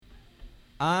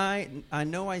I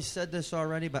know I said this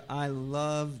already, but I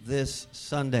love this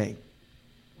Sunday.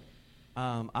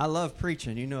 I love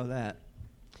preaching, you know that.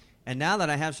 And now that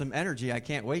I have some energy, I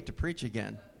can't wait to preach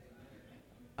again.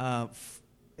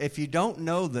 If you don't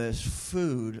know this,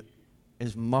 food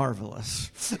is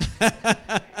marvelous.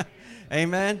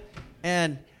 Amen?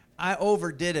 And I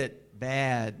overdid it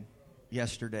bad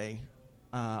yesterday.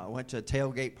 I went to a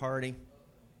tailgate party,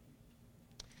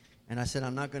 and I said,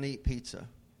 I'm not going to eat pizza,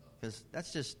 because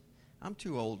that's just, I'm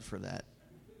too old for that.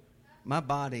 My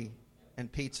body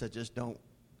and pizza just don't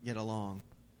get along.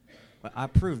 But I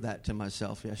proved that to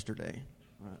myself yesterday.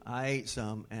 I ate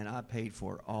some, and I paid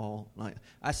for it all night.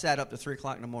 I sat up to 3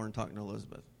 o'clock in the morning talking to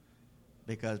Elizabeth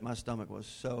because my stomach was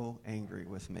so angry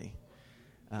with me.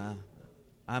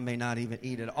 I may not even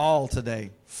eat it all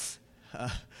today.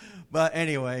 But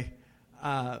anyway,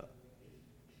 I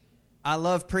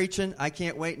love preaching. I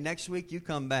can't wait. Next week, you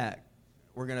come back.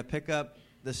 We're going to pick up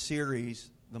the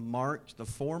series, the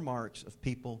 4 marks of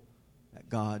people that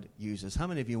God uses. How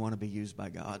many of you want to be used by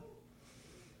God?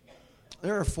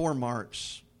 There are 4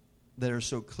 marks that are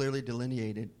so clearly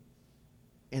delineated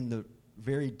in the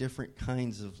very different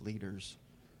kinds of leaders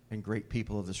and great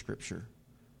people of the Scripture.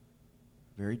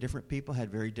 Very different people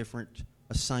had very different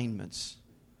assignments,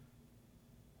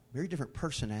 very different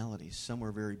personalities. Some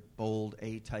were very bold,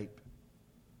 A-type.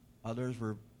 Others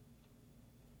were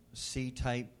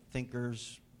C-type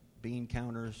thinkers, bean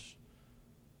counters.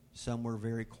 Some were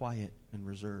very quiet and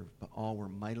reserved, but all were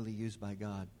mightily used by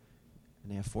God.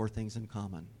 And they have 4 things in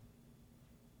common.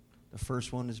 The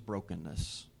first one is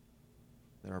brokenness.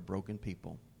 There are broken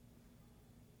people.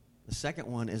 The second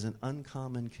one is an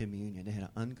uncommon communion. They had an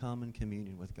uncommon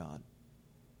communion with God.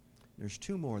 There's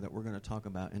 2 more that we're going to talk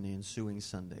about in the ensuing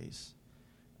Sundays.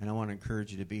 And I want to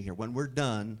encourage you to be here. When we're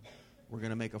done, we're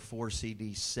going to make a 4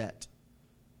 CD set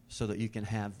so that you can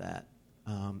have that.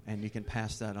 And you can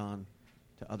pass that on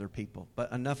to other people.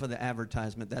 But enough of the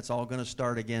advertisement. That's all going to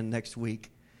start again next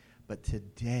week. But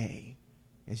today,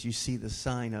 as you see the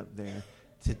sign up there,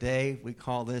 today we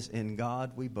call this, In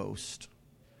God We Boast.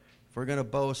 If we're going to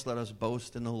boast, let us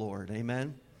boast in the Lord.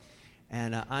 Amen?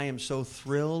 And I am so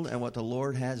thrilled at what the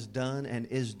Lord has done and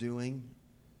is doing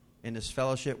in this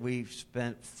fellowship. We've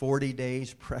spent 40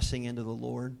 days pressing into the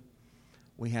Lord.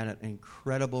 We had an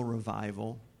incredible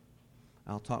revival.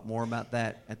 I'll talk more about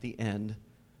that at the end.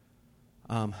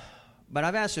 But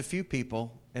I've asked a few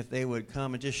people if they would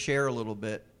come and just share a little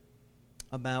bit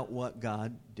about what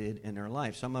God did in their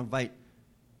life. So I'm going to invite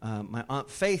my Aunt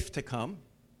Faith to come.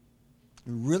 I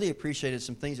really appreciated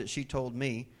some things that she told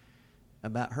me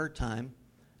about her time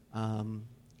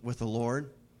with the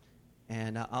Lord.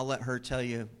 And I'll let her tell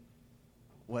you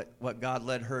what God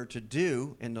led her to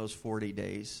do in those 40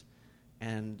 days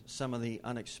and some of the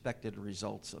unexpected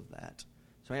results of that.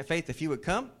 So Aunt Faith, if you would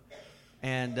come,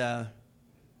 and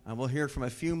we'll hear from a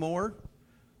few more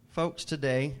folks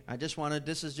today.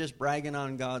 This is just bragging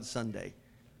on God Sunday.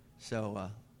 So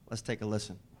let's take a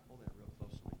listen. Hold that real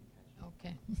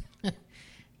close.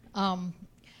 Okay.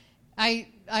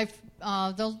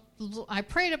 I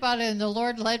prayed about it, and the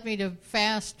Lord led me to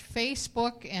fast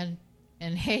Facebook and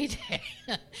Heyday.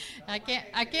 I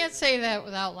can't say that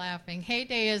without laughing.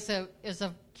 Heyday is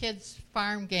a kid's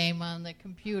farm game on the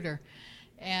computer,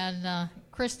 and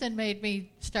Kristen made me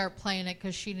start playing it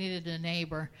because she needed a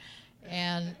neighbor.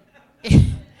 And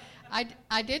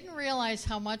I didn't realize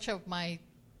how much of my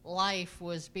life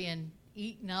was being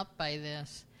eaten up by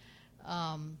this.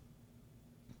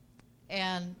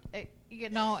 And, I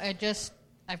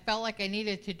felt like I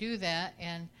needed to do that.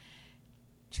 And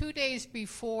 2 days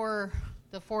before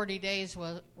the 40 days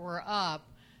were up,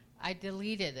 I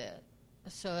deleted it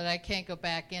so that I can't go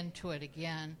back into it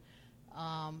again.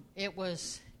 It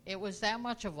was that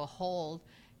much of a hold.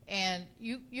 And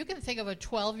you can think of a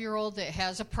 12-year-old that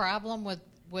has a problem with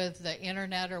the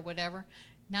internet or whatever,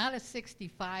 not a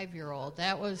 65-year-old.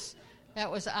 That was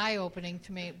eye-opening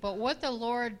to me. But what the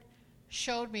Lord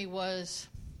showed me was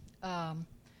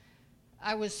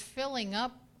I was filling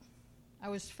up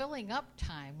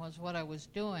time was what I was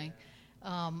doing.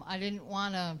 I didn't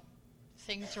want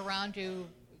things around you,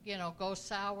 go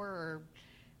sour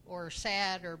or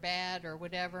sad or bad or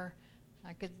whatever.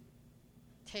 I could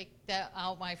take that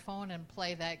out my phone and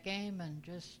play that game and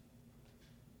just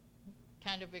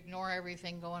kind of ignore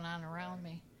everything going on around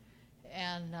me.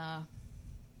 And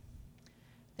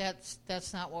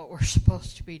that's not what we're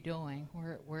supposed to be doing.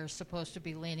 We're supposed to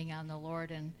be leaning on the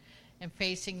Lord and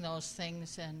facing those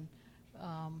things. And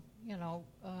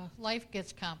life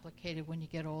gets complicated when you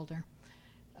get older.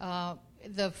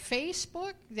 The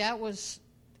Facebook, that was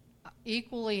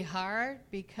equally hard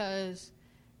because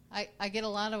I get a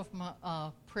lot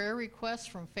of prayer requests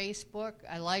from Facebook.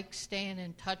 I like staying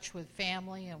in touch with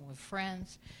family and with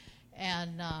friends.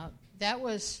 And that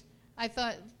was, I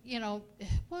thought, well,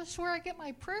 that's where I get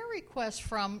my prayer requests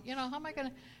from. How am I going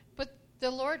to? But the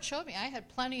Lord showed me I had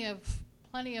plenty of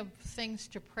things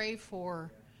to pray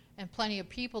for and plenty of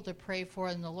people to pray for,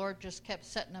 and the Lord just kept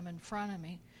setting them in front of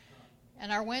me.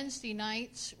 And our Wednesday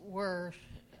nights were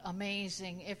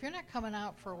amazing. If you're not coming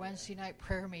out for a Wednesday night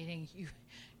prayer meeting,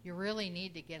 you really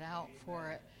need to get out for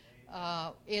it.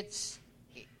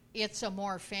 It's a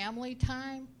more family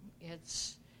time.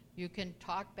 You can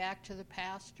talk back to the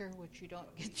pastor, which you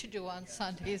don't get to do on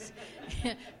Sundays.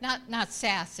 not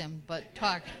sass him, but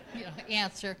talk,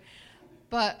 answer.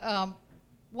 But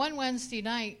one Wednesday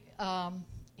night,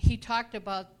 he talked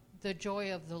about the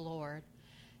joy of the Lord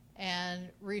and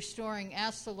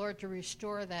asked the Lord to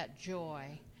restore that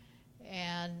joy.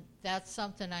 And that's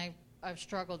something I've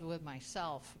struggled with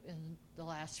myself in the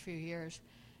last few years.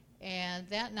 And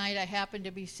that night I happened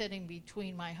to be sitting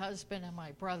between my husband and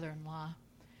my brother-in-law,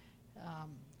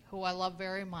 who I love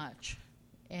very much.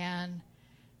 And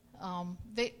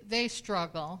they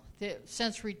struggle.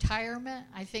 Since retirement,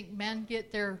 I think men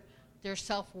get their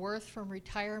self-worth from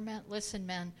retirement. Listen,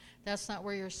 men, that's not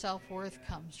where your self-worth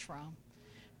comes from.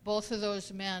 Both of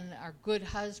those men are good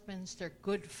husbands, they're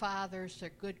good fathers, they're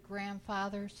good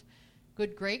grandfathers,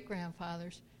 good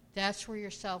great-grandfathers. That's where your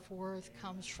self-worth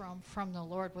comes from the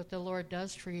Lord, what the Lord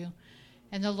does for you.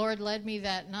 And the Lord led me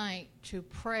that night to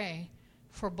pray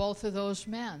for both of those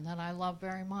men that I love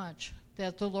very much,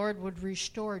 that the Lord would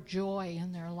restore joy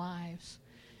in their lives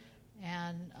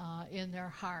and in their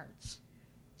hearts.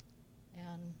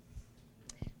 And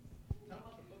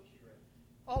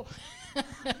oh,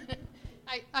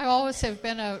 I always have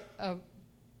been a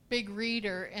big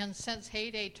reader, and since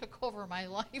Heyday took over my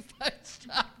life, I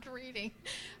stopped reading.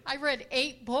 I read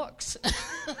 8 books.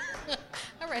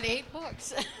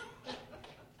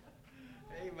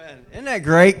 Amen. Isn't that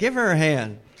great? Give her a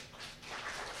hand.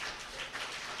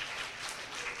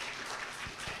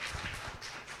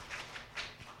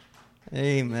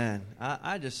 Amen.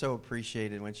 I just so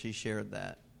appreciated when she shared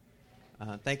that.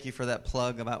 Thank you for that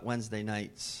plug about Wednesday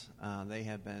nights. They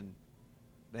have been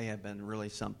really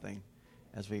something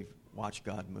as we've watched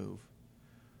God move.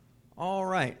 All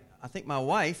right. I think my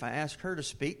wife, I asked her to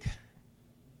speak.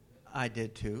 I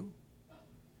did too.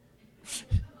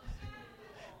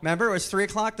 Remember, it was 3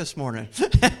 o'clock this morning.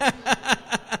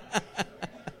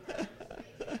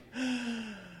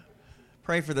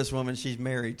 Pray for this woman. She's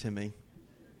married to me.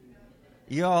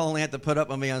 You all only have to put up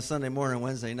with me on Sunday morning and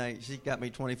Wednesday night. She got me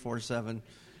 24/7.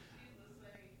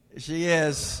 She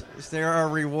is. There are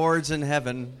rewards in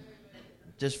heaven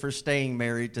just for staying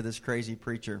married to this crazy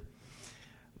preacher.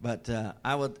 But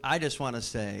I just want to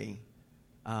say,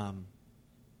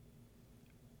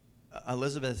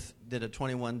 Elizabeth did a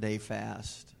 21-day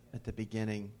fast at the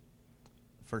beginning,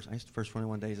 first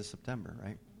 21 days of September,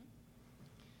 right?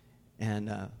 And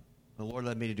the Lord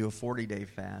led me to do a 40-day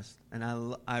fast, and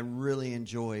I really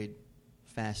enjoyed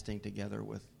fasting together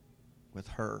with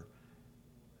her.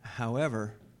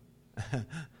 However,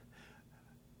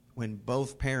 when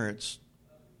both parents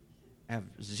have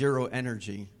zero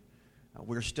energy,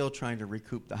 we're still trying to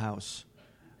recoup the house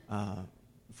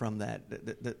from that.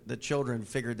 The children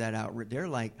figured that out. They're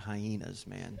like hyenas,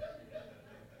 man.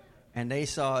 And they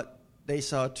saw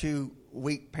 2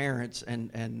 weak parents,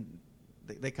 and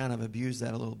they kind of abused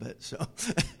that a little bit. So,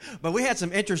 but we had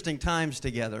some interesting times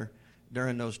together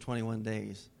during those 21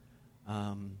 days.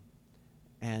 And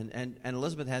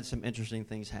Elizabeth had some interesting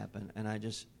things happen, and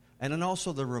then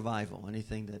also the revival,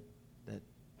 anything that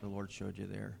the Lord showed you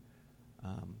there.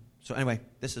 So anyway,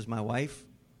 this is my wife,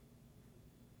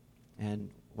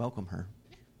 and welcome her.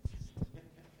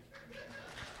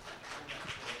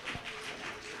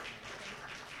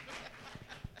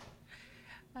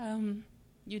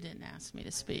 You didn't ask me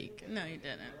to speak. No, you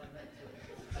didn't.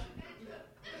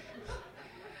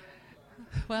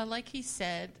 Well, like he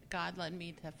said, God led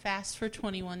me to fast for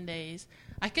 21 days.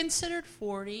 I considered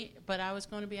 40, but I was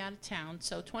going to be out of town,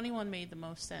 so 21 made the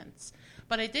most sense.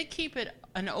 But I did keep it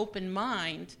an open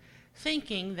mind,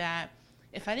 thinking that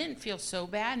if I didn't feel so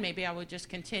bad, maybe I would just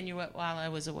continue it while I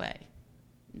was away.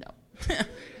 No,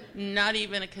 not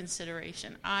even a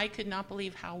consideration. I could not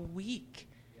believe how weak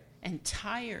and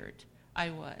tired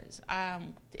I was.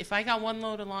 If I got 1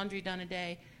 load of laundry done a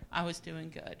day, I was doing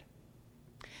good.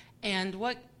 And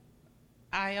what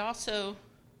I also,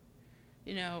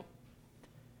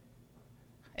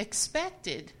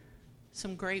 expected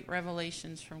some great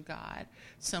revelations from God,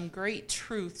 some great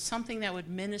truth, something that would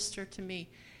minister to me.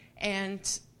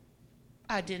 And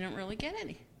I didn't really get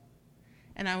any.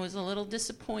 and I was a little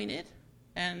disappointed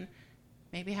and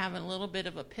maybe having a little bit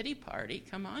of a pity party.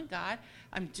 Come on, God,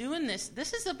 I'm doing this.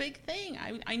 This is a big thing.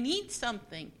 I need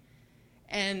something.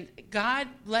 And God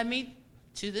led me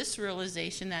to this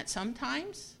realization that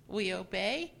sometimes we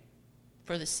obey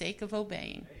for the sake of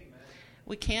obeying. Amen.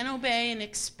 We can't obey and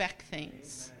expect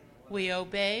things. Amen. We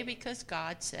obey because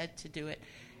God said to do it.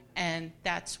 And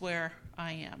that's where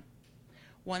I am.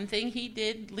 One thing he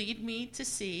did lead me to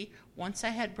see, once I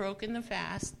had broken the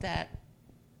fast, that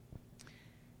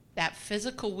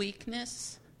physical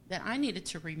weakness, that I needed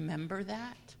to remember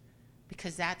that,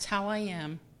 because that's how I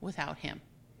am without him,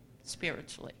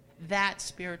 spiritually. That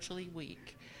spiritually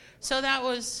weak. So that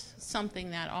was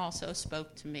something that also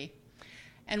spoke to me.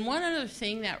 And one other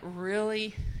thing that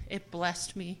really, it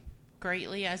blessed me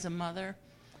greatly as a mother,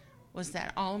 was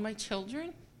that all of my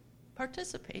children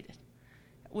participated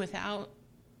without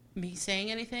me saying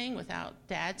anything, without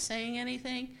Dad saying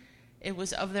anything. It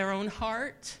was of their own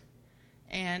heart.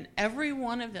 And every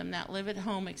one of them that live at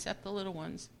home, except the little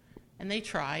ones, and they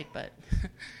tried, but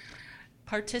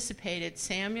participated.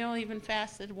 Samuel even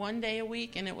fasted 1 day a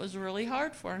week, and it was really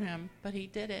hard for him, but he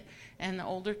did it. And the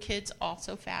older kids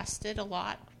also fasted a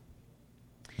lot.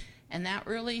 And that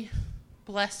really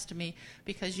blessed me,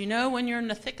 because when you're in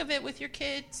the thick of it with your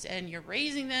kids and you're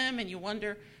raising them and you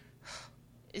wonder,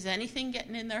 is anything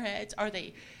getting in their heads?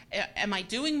 Am I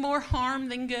doing more harm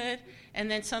than good?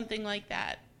 And then something like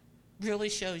that really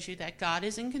shows you that God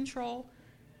is in control,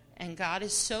 and God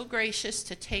is so gracious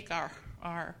to take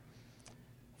our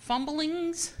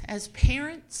fumblings as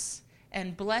parents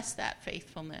and bless that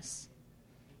faithfulness.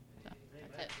 So,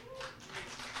 that's it.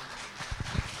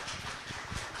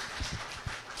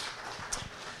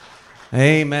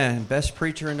 Amen. Best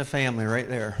preacher in the family right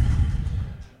there.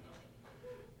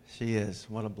 She is.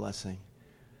 What a blessing.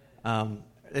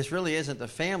 This really isn't the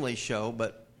family show,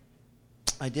 but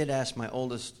I did ask my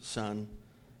oldest son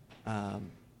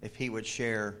if he would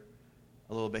share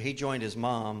a little bit. He joined his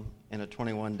mom in a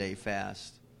 21-day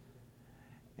fast.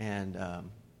 And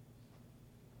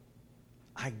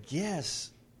I guess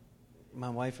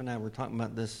my wife and I were talking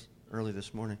about this early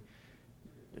this morning,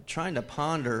 trying to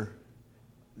ponder.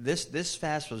 This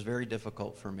fast was very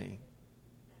difficult for me.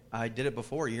 I did it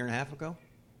before, a year and a half ago.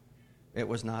 It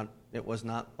was not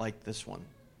like this one.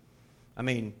 I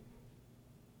mean,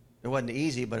 it wasn't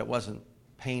easy, but it wasn't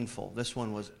painful. This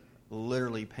one was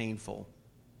literally painful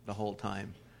the whole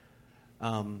time.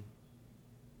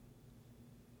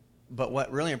 But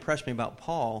what really impressed me about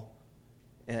Paul,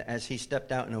 as he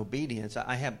stepped out in obedience,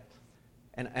 I have,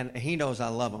 and he knows I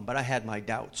love him, but I had my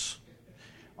doubts.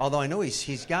 Although I know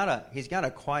he's got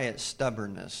a quiet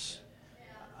stubbornness.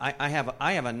 I have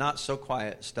a not so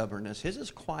quiet stubbornness. His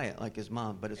is quiet like his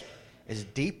mom, but it's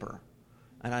deeper.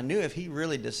 And I knew if he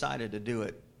really decided to do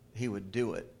it, he would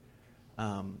do it.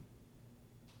 And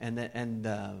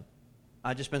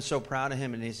I've just been so proud of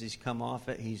him. And as he's come off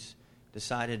it, he's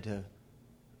decided to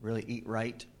really eat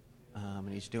right. And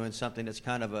he's doing something that's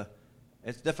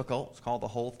it's difficult. It's called the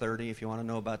Whole30. If you want to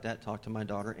know about that, talk to my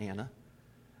daughter Anna.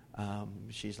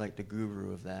 She's like the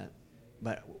guru of that.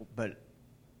 But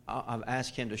I've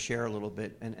asked him to share a little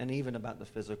bit, and even about the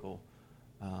physical,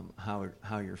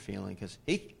 how you're feeling. Because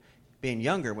he, being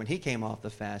younger, when he came off the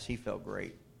fast, he felt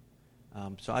great.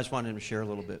 So I just wanted him to share a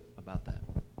little bit about that.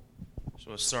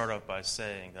 So I'll start off by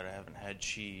saying that I haven't had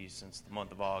cheese since the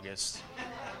month of August.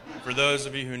 For those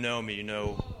of you who know me, you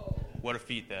know what a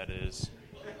feat that is.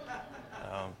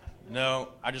 No,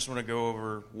 I just want to go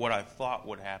over what I thought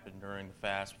would happen during the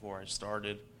fast before I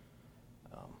started.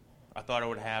 I thought I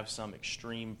would have some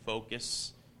extreme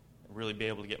focus, really be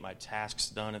able to get my tasks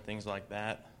done and things like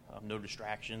that. No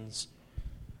distractions.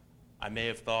 I may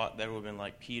have thought that it would have been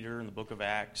like Peter in the book of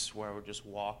Acts, where I would just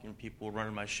walk and people would run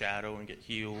in my shadow and get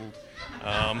healed.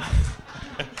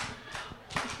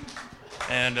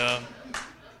 And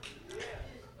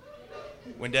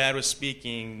when Dad was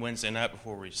speaking Wednesday night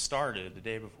before we started, the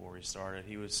day before we started,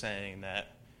 he was saying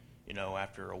that,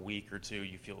 after a week or two,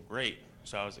 you feel great.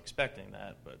 So I was expecting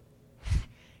that, but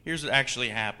here's what actually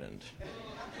happened.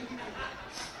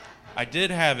 I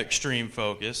did have extreme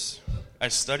focus. I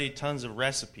studied tons of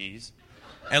recipes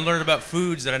and learned about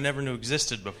foods that I never knew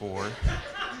existed before.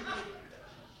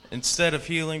 Instead of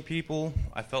healing people,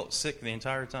 I felt sick the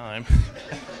entire time.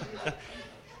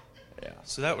 Yeah,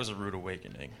 so that was a rude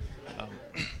awakening.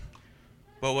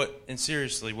 But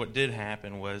what did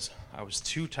happen was I was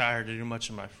too tired to do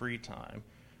much in my free time.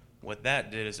 What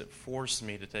that did is it forced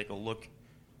me to take a look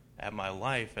at my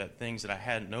life, at things that I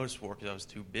hadn't noticed before because I was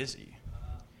too busy.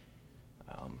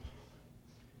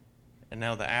 And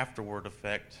now the afterward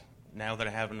effect now that I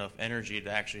have enough energy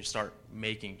to actually start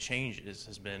making changes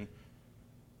has been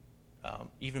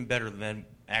even better than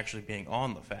actually being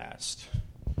on the fast.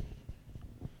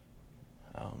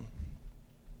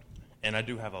 And I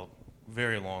do have a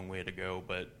very long way to go,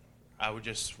 but I would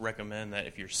just recommend that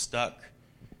if you're stuck,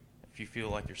 if you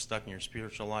feel like you're stuck in your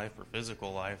spiritual life or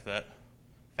physical life, that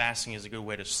fasting is a good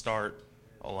way to start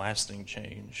a lasting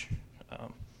change.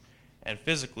 And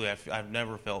physically, I've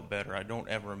never felt better. I don't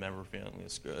ever remember feeling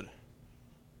this good.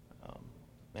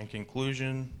 In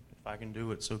conclusion, if I can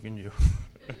do it, so can you.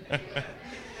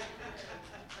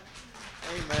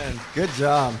 Amen. Good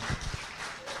job.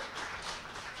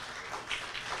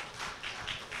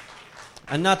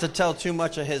 And not to tell too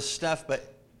much of his stuff,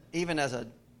 but even as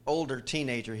an older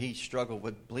teenager, he struggled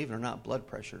with, believe it or not, blood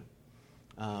pressure.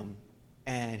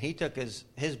 And he took his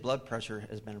blood pressure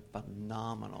has been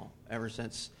phenomenal ever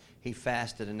since he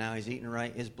fasted, and now he's eating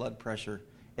right. His blood pressure,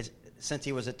 since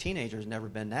he was a teenager, has never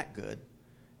been that good,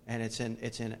 and it's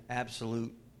in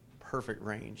absolute perfect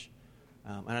range.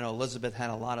 And I know Elizabeth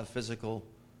had a lot of physical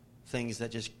things that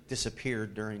just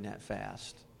disappeared during that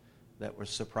fast. That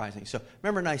was surprising. So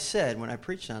remember, and I said when I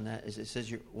preached on that, is it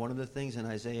says one of the things in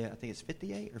Isaiah, I think it's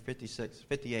 58 or 56,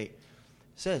 58,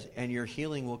 says, and your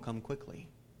healing will come quickly.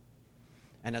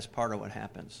 And that's part of what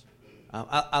happens.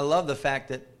 I love the fact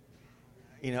that,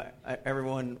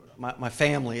 everyone, my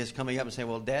family is coming up and saying,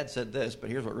 well, Dad said this, but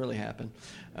here's what really happened.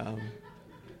 And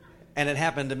it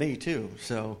happened to me too.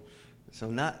 So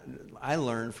I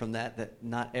learned from that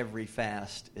not every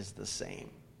fast is the same.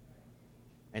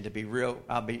 And to be real,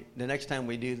 the next time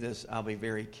we do this, I'll be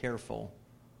very careful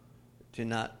to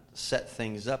not set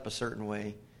things up a certain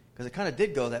way, because it kind of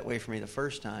did go that way for me the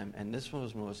first time, and this one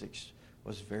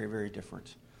was very, very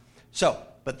different. So,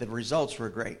 but the results were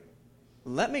great.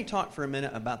 Let me talk for a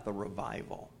minute about the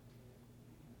revival.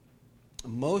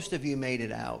 Most of you made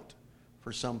it out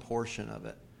for some portion of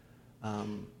it,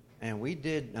 and we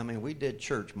did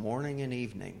church morning and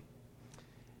evening,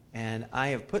 and I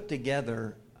have put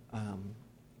together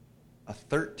a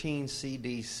 13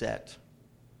 CD set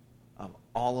of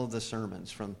all of the sermons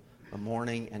from the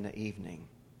morning and the evening.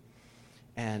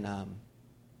 And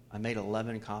I made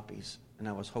 11 copies, and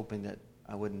I was hoping that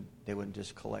they wouldn't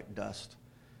just collect dust.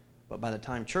 But by the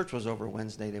time church was over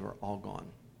Wednesday, they were all gone.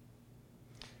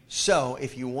 So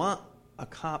if you want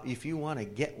if you want to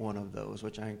get one of those,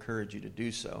 which I encourage you to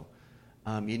do so,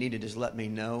 you need to just let me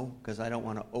know, because I don't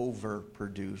want to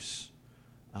overproduce.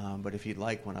 But if you'd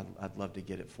like one, I'd love to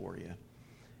get it for you.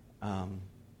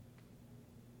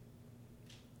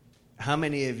 How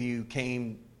many of you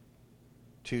came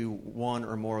to one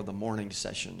or more of the morning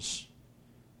sessions?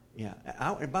 Yeah.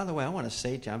 And by the way, I want to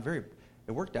say to you,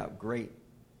 it worked out great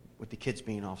with the kids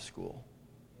being off school.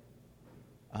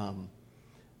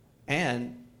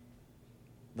 And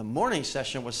the morning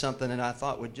session was something that I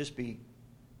thought would just be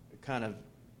kind of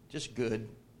just good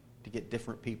to get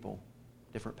different people,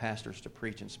 different pastors to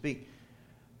preach and speak.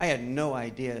 I had no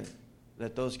idea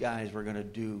that those guys were going to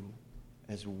do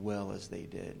as well as they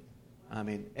did. I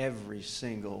mean, every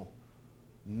single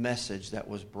message that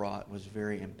was brought was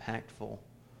very impactful,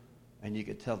 and you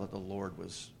could tell that the Lord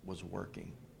was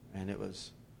working, and it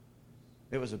was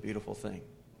a beautiful thing.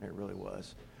 It really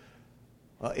was.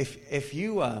 Well, if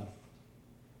you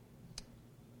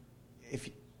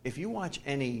watch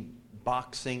any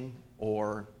boxing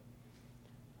or,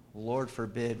 Lord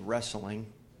forbid,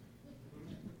 wrestling,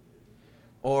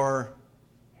 or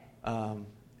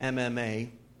MMA,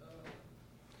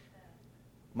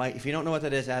 if you don't know what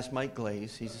that is, ask Mike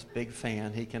Glaze. He's a big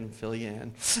fan. He can fill you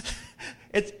in.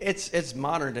 It's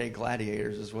modern day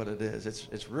gladiators is what it is.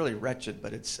 It's really wretched,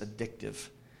 but it's addictive.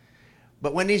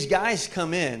 But when these guys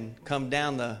come from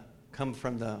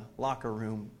the locker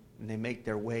room, and they make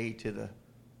their way to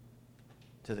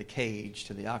the cage,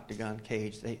 to the octagon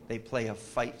cage, they play a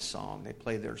fight song. They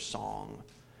play their song,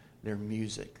 their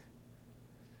music.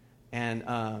 And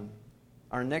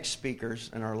our next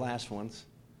speakers and our last ones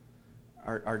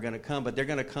are going to come, but they're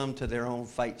going to come to their own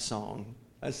fight song.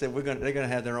 I said they're going to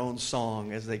have their own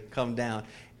song as they come down.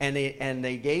 And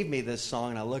they gave me this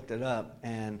song, and I looked it up,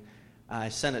 and I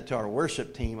sent it to our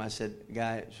worship team. I said,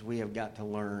 guys, we have got to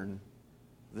learn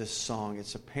this song.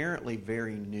 It's apparently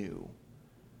very new,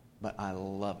 but I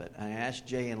love it. And I asked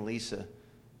Jay and Lisa,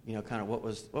 kind of what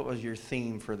was your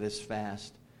theme for this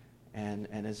fast? And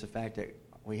it's the fact that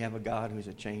we have a God who's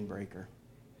a chain breaker.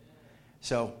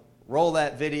 So roll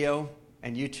that video,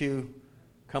 and you two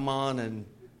come on, and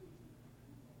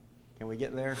can we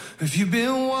get there? If you've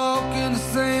been walking the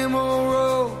same old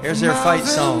road, here's their fight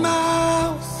song.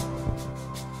 Miles,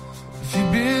 if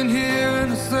you've been hearing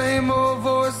the same old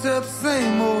voice, tell the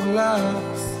same old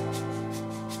lies.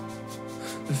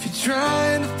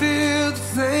 trying to fill the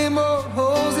same old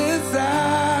holes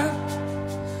inside.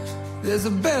 There's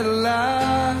a better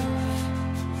life.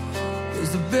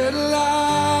 There's a better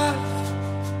life.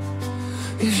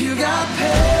 If you got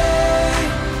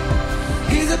pain,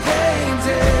 he's a pain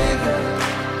taker.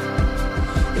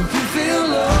 If you feel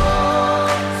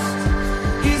lost,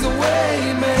 he's a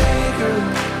way maker.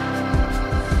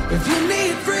 If you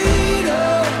need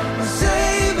freedom or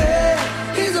saving,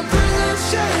 he's a prison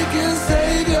shaking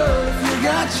savior. If you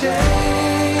got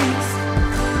chains,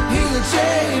 he's a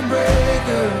chain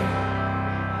breaker.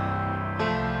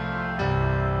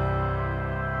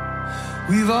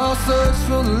 We've all searched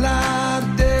for the light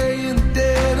of day in the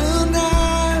dead of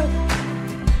night.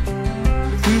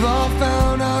 We've all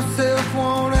found ourselves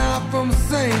worn out from the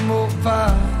same old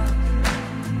fight.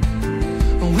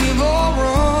 And we've all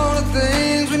run to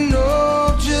things we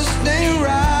know just ain't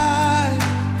right.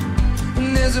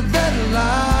 And there's a better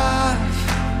life.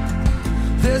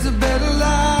 There's a better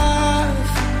life.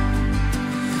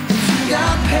 If you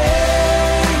got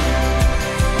pain,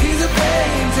 he's a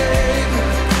pain taker.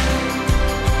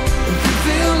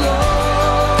 Feel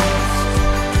lost,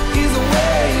 he's a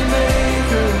way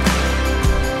maker.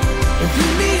 If you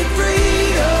need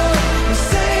freedom or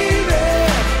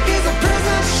saving, he's a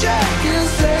prison shaking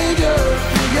savior.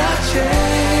 If you got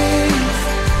chains,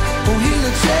 oh, he's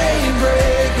a chain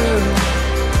breaker.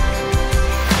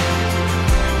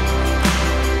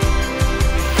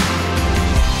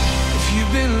 If you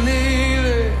believe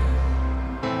it,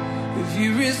 if you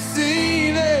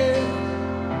receive it,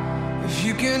 if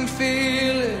you can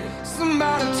feel it,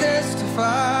 somebody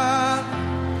testify.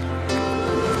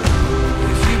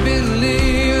 If you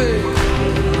believe it,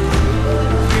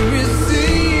 if you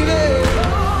receive it,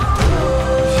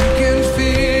 if you can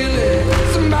feel it,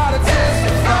 somebody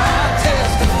testify,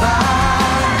 testify.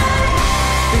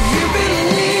 If you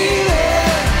believe it,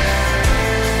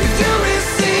 if you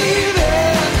receive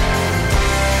it,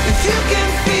 if you can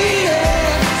feel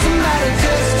it, somebody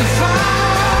testify.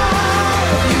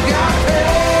 If you got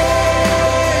pain,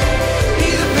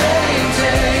 he's a pain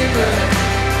taker.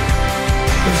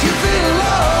 If you feel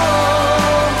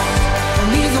lost,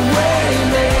 he's a way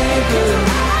maker.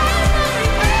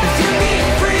 If you need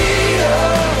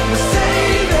freedom or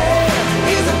saving,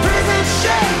 he's a prison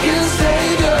shaking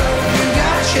savior. If you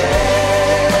got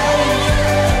chains,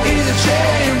 he's a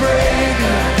chain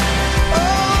breaker.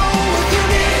 Oh, if you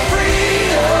need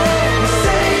freedom or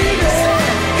saving,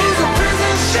 he's a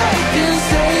prison shaking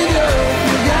savior. If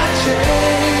you got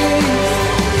chains,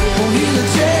 oh, he's a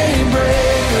chain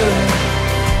breaker.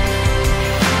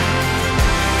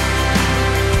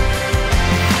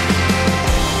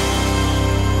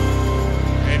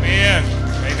 Amen.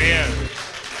 Amen.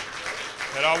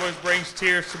 That always brings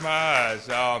tears to my eyes.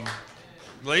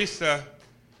 Lisa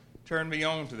turned me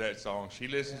on to that song. She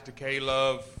listens to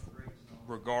K-Love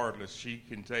regardless. She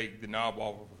can take the knob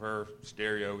off of her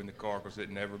stereo in the car because it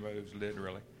never moves,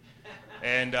 literally.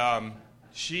 And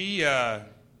she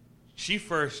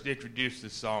first introduced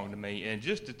this song to me. And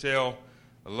just to tell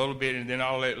a little bit, and then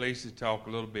I'll let Lisa talk a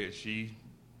little bit. She's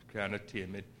kind of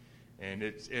timid. And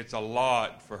it's a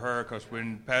lot for her because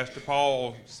when Pastor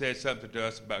Paul said something to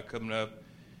us about coming up,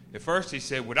 at first he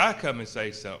said, would I come and say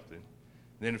something?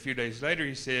 Then a few days later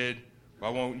he said,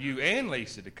 well, I want you and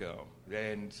Lisa to come.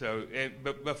 And so,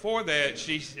 but before that,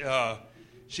 she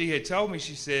had told me,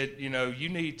 she said, you know, we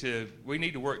need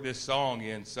to work this song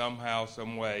in somehow,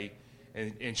 some way.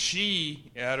 And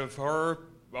she, out of her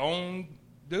own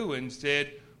doing,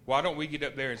 said, why don't we get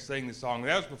up there and sing the song? And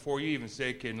that was before you even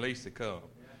said, can Lisa come?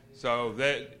 So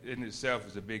that in itself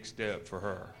is a big step for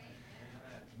her.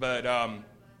 But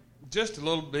just a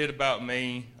little bit about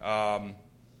me.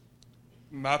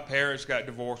 My parents got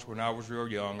divorced when I was real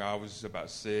young. I was about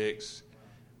 6.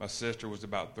 My sister was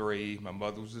about 3. My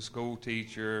mother was a school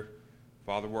teacher.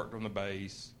 Father worked on the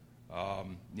base.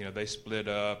 They split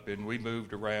up, and we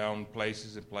moved around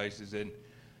places and places. And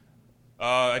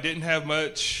I didn't have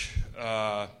much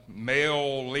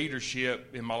male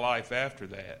leadership in my life after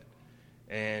that.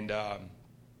 And, I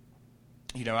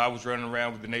was running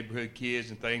around with the neighborhood kids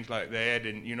and things like that.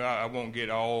 And, I won't get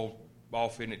all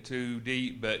off in it too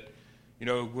deep. But,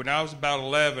 when I was about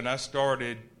 11, I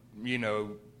started,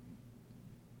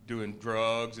 doing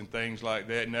drugs and things like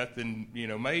that. Nothing,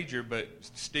 major, but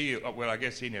still, well, I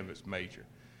guess any of it's major.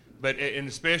 But, and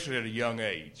especially at a young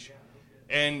age.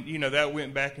 And, that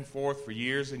went back and forth for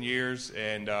years and years.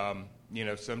 And,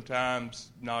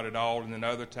 sometimes not at all. And then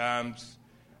other times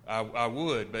I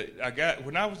would, but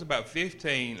when I was about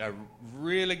 15, I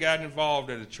really got involved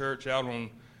at a church out on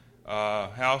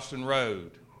Houston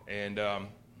Road, and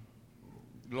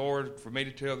Lord, for me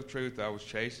to tell the truth, I was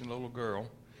chasing a little girl.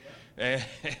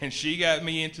 And she got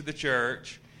me into the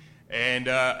church. And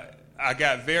I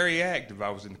got very active. I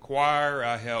was in the choir.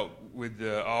 I helped with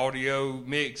the audio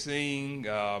mixing.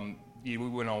 We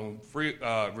went on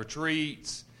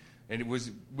retreats. And it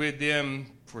was with them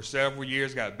for several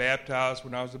years. Got baptized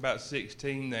when I was about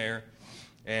 16 there.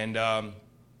 And,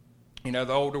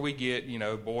 the older we get,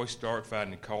 boys start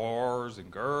finding cars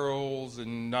and girls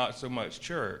and not so much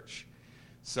church.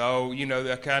 So,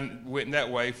 I kind of went that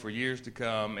way for years to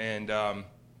come. And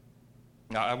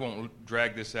I won't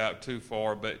drag this out too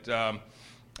far, but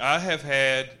I have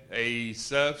had a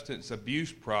substance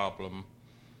abuse problem,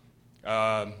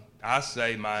 I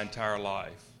say, my entire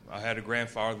life. I had a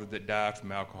grandfather that died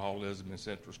from alcoholism in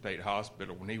Central State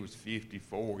Hospital when he was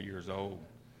 54 years old.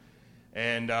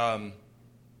 And,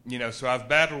 so I've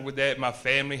battled with that. My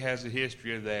family has a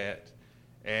history of that.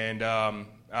 And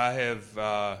I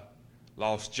have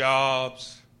lost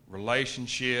jobs,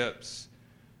 relationships,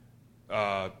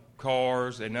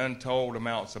 cars, and untold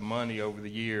amounts of money over the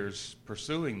years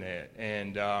pursuing that.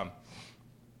 And I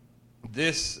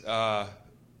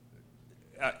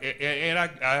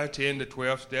attend a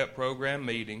 12-step program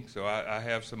meeting, so I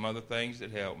have some other things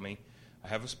that help me. I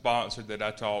have a sponsor that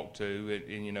I talk to,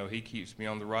 and he keeps me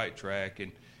on the right track,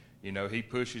 and he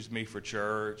pushes me for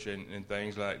church and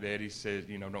things like that. He says,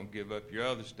 don't give up your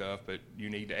other stuff, but you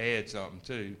need to add something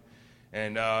too.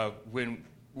 And when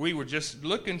we were just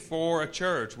looking for a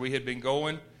church, we had been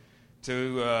going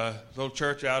to a little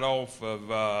church out off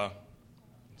of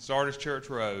Sardis Church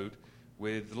Road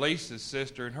with Lisa's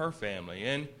sister and her family.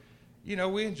 And,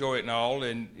 we enjoy it and all.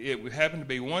 And it happened to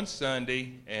be one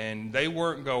Sunday, and they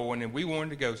weren't going, and we wanted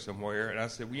to go somewhere. And I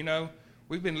said,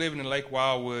 we've been living in Lake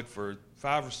Wildwood for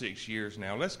 5 or 6 years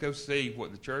now. Let's go see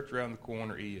what the church around the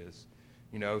corner is.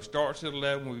 Starts at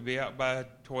 11, we'll be out by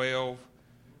 12.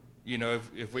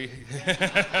 If we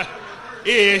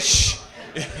ish,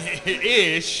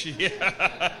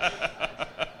 yeah.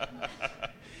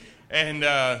 And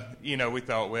we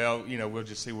thought, well, we'll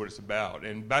just see what it's about.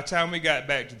 And by the time we got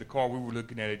back to the car, we were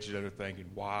looking at each other, thinking,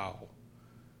 "Wow,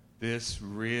 this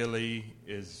really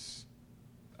is,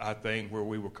 I think, where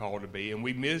we were called to be." And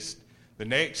we missed the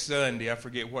next Sunday. I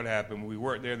forget what happened. We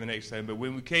weren't there the next Sunday, but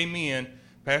when we came in,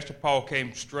 Pastor Paul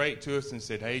came straight to us and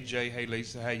said, "Hey Jay, hey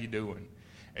Lisa, how you doing?"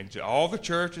 And to all the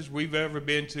churches we've ever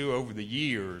been to over the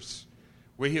years,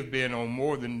 we have been on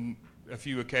more than a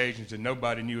few occasions, and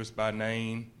nobody knew us by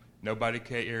name. Nobody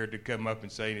cared to come up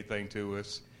and say anything to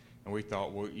us. And we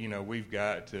thought, well, we've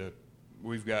got to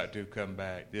come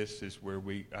back. This is where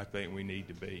I think we need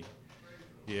to be.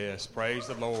 Yes, praise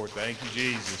the Lord. Thank you,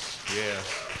 Jesus. Yes.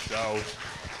 So,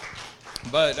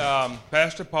 but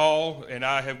Pastor Paul and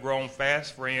I have grown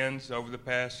fast friends over the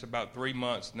past about 3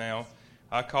 months now.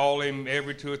 I call him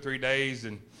every 2 or 3 days,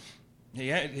 and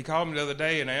he called me the other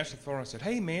day, and I answered the phone. I said,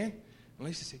 "Hey, man." And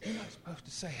Lisa said, "You're not supposed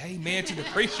to say, 'Hey, man,' to the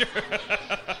preacher."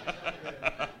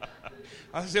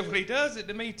 I said, "Well, he does it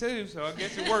to me too, so I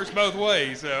guess it works both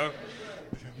ways." So,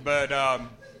 but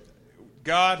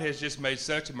God has just made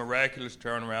such a miraculous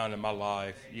turnaround in my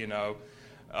life.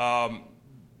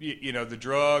 The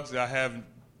drugs, I have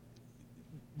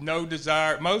no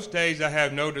desire. Most days I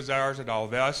have no desires at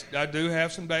all. I do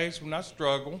have some days when I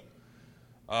struggle,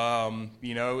 and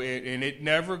it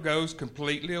never goes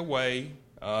completely away.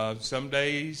 Some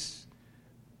days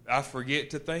I forget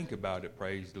to think about it,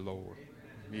 praise the Lord.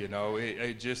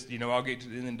 It just, I'll get to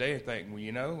the end of the day and think,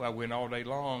 well, I went all day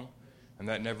long, and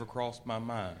that never crossed my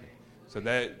mind. So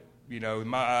that, in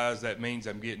my eyes, that means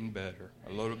I'm getting better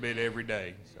a little bit every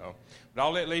day. So, but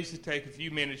I'll let Lisa take a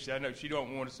few minutes. I know she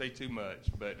don't want to say too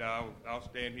much, but I'll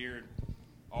stand here and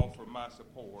offer my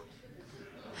support.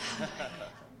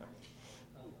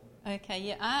 Okay,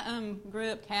 yeah, I grew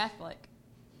up Catholic,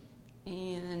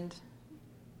 and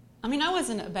I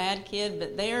wasn't a bad kid,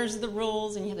 but there's the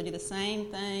rules, and you have to do the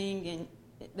same thing, and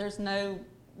there's no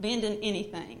bending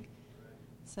anything.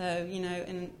 So,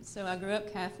 and so I grew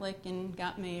up Catholic and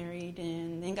got married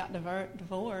and then got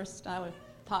divorced. I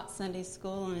taught Sunday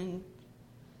school and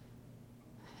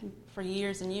for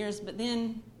years and years, but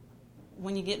then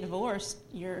when you get divorced,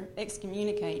 you're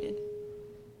excommunicated.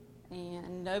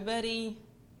 And nobody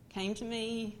came to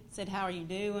me, said, "How are you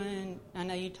doing? I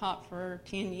know you taught for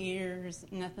 10 years,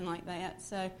 nothing like that."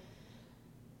 So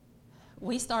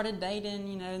we started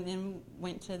dating, and then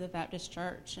went to the Baptist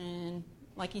church, and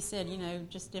like you said,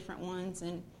 just different ones.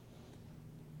 And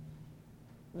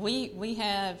we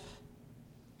have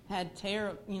had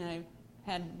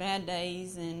had bad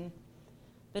days,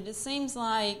 but it seems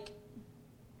like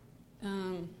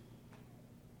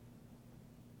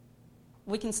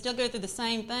we can still go through the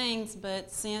same things,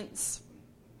 but since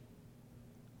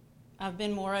I've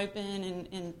been more open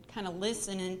and kind of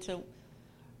listening to,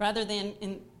 rather than,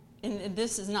 and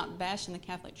this is not bashing the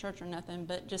Catholic Church or nothing,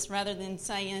 but just rather than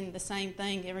saying the same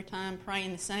thing every time,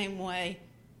 praying the same way,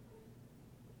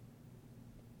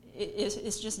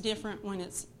 it's just different when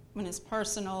it's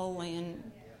personal,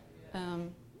 and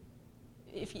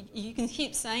if you can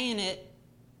keep saying it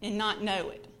and not know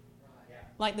it.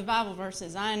 Like the Bible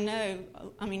verses, I know,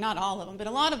 I mean, not all of them, but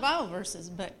a lot of Bible verses,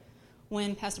 but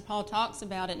when Pastor Paul talks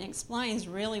about it and explains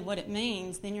really what it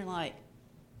means, then you're like,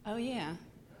 oh yeah,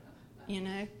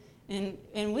 and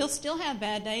we'll still have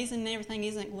bad days and everything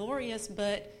isn't glorious,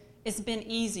 but it's been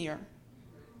easier,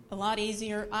 a lot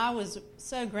easier. I was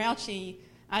so grouchy.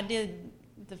 I did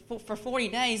for 40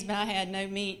 days, but I had no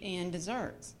meat and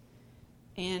desserts.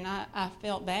 And I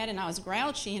felt bad, and I was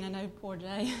grouchy, and I know, poor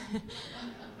Jay.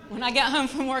 When I got home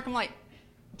from work, I'm like,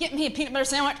 get me a peanut butter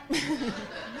sandwich.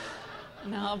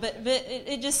 No, but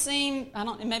it just seemed,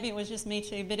 maybe it was just me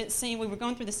too, but it seemed we were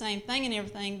going through the same thing and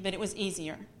everything, but it was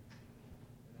easier.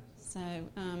 So,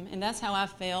 and that's how I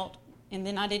felt. And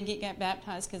then I didn't get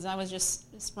baptized because I was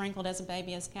just sprinkled as a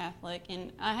baby as Catholic.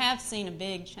 And I have seen a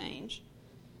big change.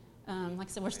 Like I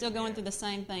said, we're still going through the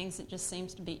same things. It just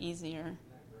seems to be easier.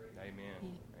 Amen. Yeah.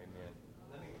 Amen.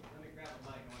 Let me grab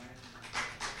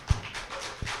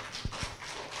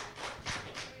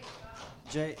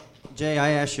a mic. Jay, I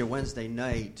asked you Wednesday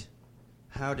night,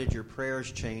 how did your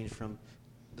prayers change from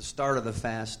the start of the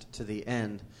fast to the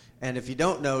end? And if you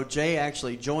don't know, Jay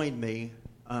actually joined me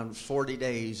on 40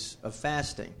 days of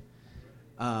fasting.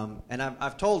 And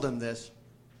I've told him this,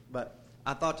 but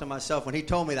I thought to myself, when he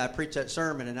told me that I preached that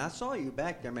sermon, and I saw you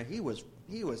back there, man, he was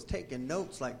taking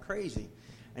notes like crazy.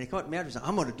 And he came up to me after and said,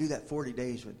 I'm going to do that 40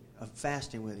 days of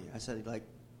fasting with you. I said, like,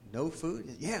 no food?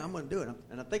 He said, yeah, I'm going to do it.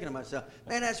 And I'm thinking to myself,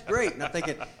 man, that's great. And I'm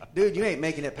thinking, dude, you ain't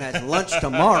making it past lunch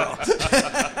tomorrow.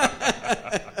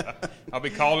 I'll be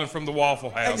calling from the Waffle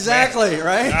House. Exactly, man.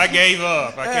 Right? I gave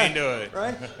up. I can't do it.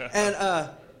 Right?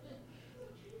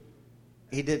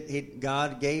 And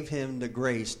God gave him the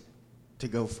grace to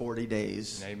go 40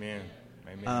 days. Amen.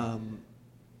 Amen.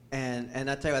 And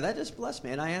I tell you, that just blessed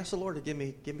me. And I asked the Lord to give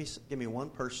me one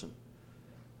person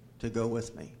to go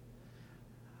with me.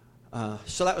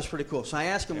 So that was pretty cool. So I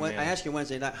asked him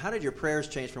Wednesday night, how did your prayers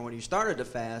change from when you started to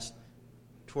fast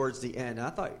towards the end? And I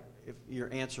thought if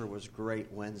your answer was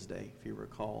great Wednesday, if you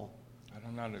recall. I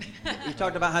don't know. You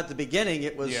talked about how at the beginning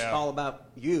it was all about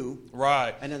you.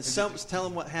 Right. And then tell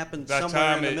them what happened that somewhere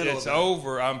time in the middle it's of it.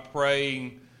 over, I'm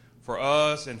praying for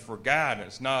us and for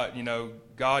guidance. Not,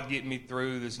 God get me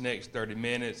through this next 30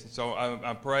 minutes. And so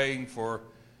I'm praying for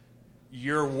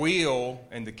your will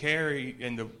and the courage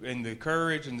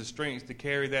and the strength to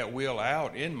carry that will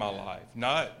out in my life.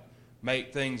 Not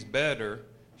make things better.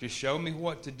 Just show me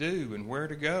what to do and where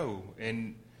to go.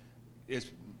 And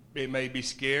it may be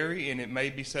scary and it may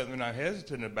be something I'm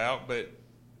hesitant about, but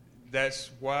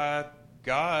that's why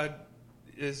God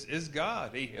is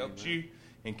God. He helps you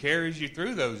and carries you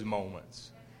through those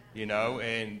moments,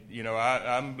 And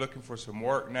I'm looking for some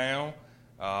work now.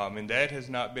 And that has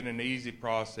not been an easy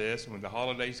process. And with the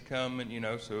holidays coming,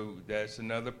 so that's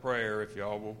another prayer. If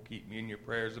y'all will keep me in your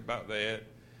prayers about that.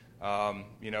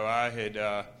 I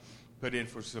had put in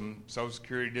for some Social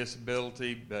Security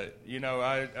disability, but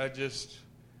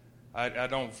I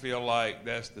don't feel like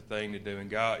that's the thing to do. And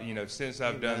God, since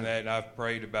I've done that, and I've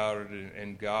prayed about it,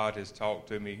 and God has talked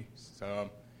to me some,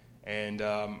 and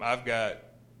I've got.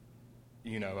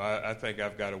 I think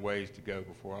I've got a ways to go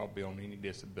before I'll be on any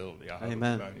disability.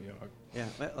 Amen. Yeah,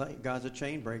 God's a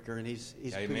chain breaker, and He's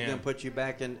going to put you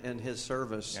back in His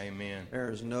service. Amen. There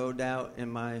is no doubt in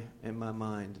my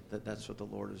mind that that's what the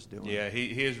Lord is doing. Yeah,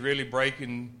 He is really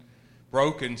broken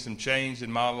some chains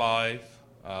in my life,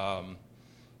 and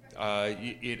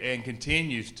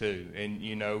continues to. And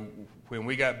when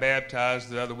we got baptized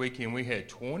the other weekend, we had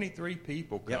 23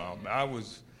 people come. Yep. I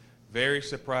was very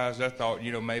surprised. I thought,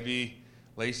 maybe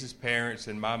Lisa's parents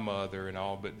and my mother and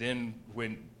all, but then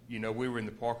when we were in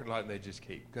the parking lot, they just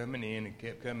kept coming in and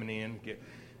kept coming in.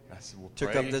 I said, well,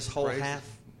 took up this whole half.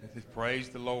 Praise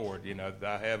the Lord.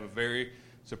 I have a very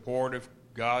supportive,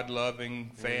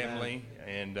 God-loving family,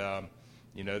 and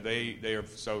they are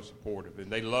so supportive,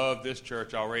 and they love this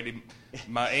church already.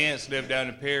 My aunts live down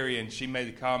in Perry, and she made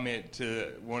a comment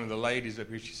to one of the ladies up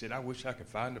here. She said, I wish I could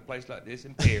find a place like this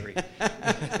in Perry.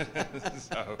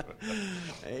 So.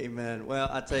 Amen. Well,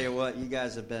 I tell you what, you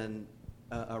guys have been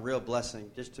a real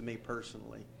blessing, just to me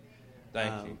personally.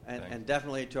 Thank you. And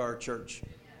definitely to our church.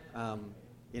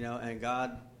 And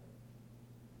God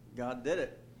did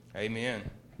it. Amen.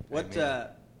 What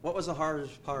was the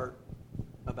hardest part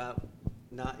about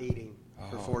not eating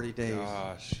for 40 days?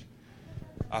 Gosh.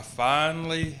 I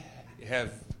finally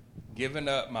have given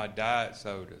up my diet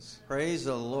sodas. Praise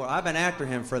the Lord. I've been after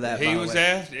him for that. He was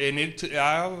after, and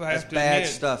I'll have That's to bad admit,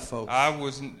 stuff, folks.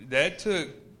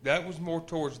 That was more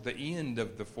towards the end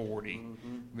of the 40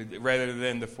 rather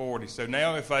than the 40. So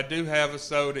now if I do have a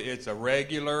soda, it's a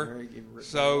regular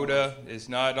soda. It's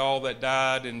not all that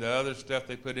diet and the other stuff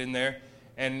they put in there.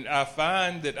 And I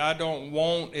find that I don't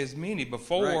want as many.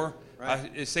 Before,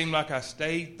 Right. It seemed like I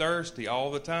stayed thirsty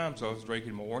all the time, so I was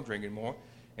drinking more and drinking more.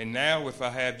 And now if I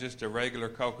have just a regular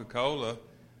Coca-Cola,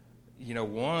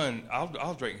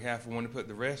 I'll drink half of one and put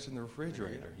the rest in the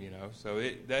refrigerator, So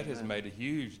that has made a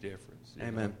huge difference.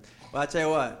 Amen. Well, I tell you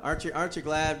what, aren't you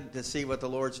glad to see what the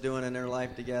Lord's doing in their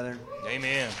life together?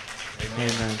 Amen.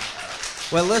 Amen.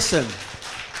 Well, listen,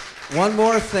 one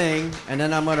more thing, and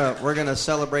then we're gonna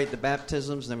celebrate the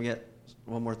baptisms, and then we get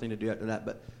one more thing to do after that.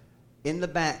 But in the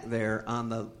back there, I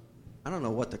don't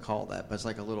know what to call that, but it's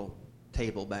like a little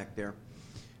table back there.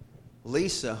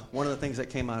 Lisa, one of the things that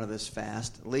came out of this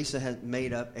fast, Lisa had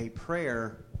made up a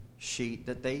prayer sheet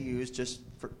that they use just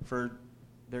for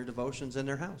their devotions in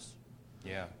their house.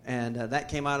 Yeah. And that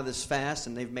came out of this fast,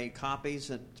 and they've made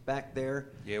copies, and it's back there.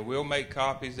 Yeah, we'll make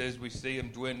copies as we see them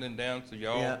dwindling down, so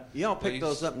y'all pick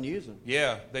those up and use them.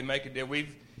 Yeah, they make it there.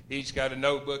 We've each got a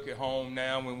notebook at home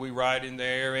now when we write in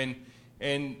there, and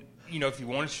if you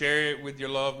want to share it with your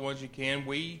loved ones, you can.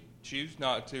 We choose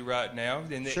not to right now.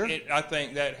 And sure. I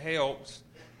think that helps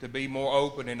to be more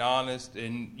open and honest,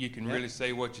 and you can really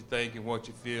say what you think and what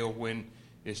you feel when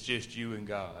it's just you and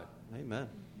God. Amen.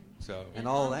 So and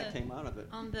all of that came out of it.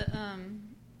 On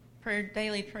the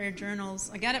daily prayer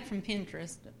journals, I got it from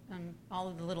Pinterest, all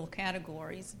of the little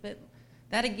categories. But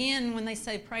that again, when they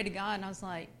say pray to God, and I was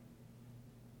like,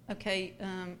 okay,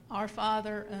 our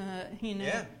Father,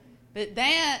 Yeah. But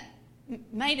that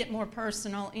made it more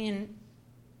personal, and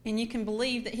you can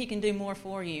believe that He can do more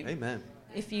for you. Amen.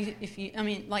 If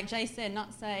you, like Jay said,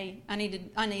 not say I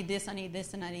need this, and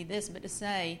I need this, but to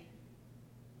say,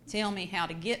 tell me how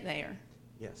to get there.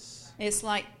 Yes. It's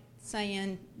like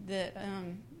saying that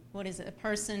a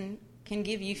person can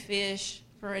give you fish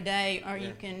for a day, or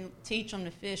you can teach them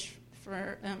to fish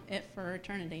for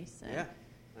eternity. So yeah,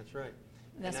 that's right.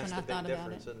 That's when I thought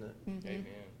about it. Isn't it? Mm-hmm. Amen.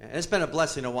 It's been a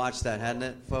blessing to watch that, hasn't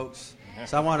it, folks?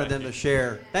 So I wanted them to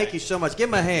share. Thank you so much. Give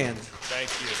them a hand. Thank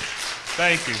you.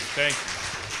 Thank you. Thank you.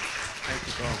 Thank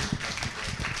you,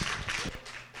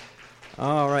 Paul.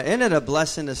 All right. Isn't it a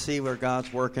blessing to see where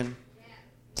God's working?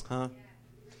 Huh?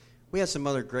 We had some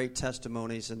other great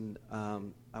testimonies, and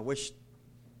I wish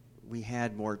we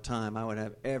had more time. I would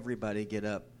have everybody get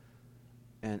up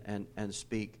and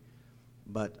speak.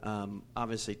 But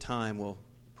obviously time will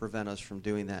prevent us from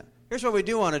doing that. Here's what we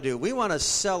do want to do. We want to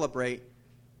celebrate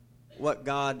what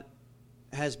God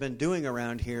has been doing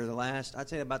around here I'd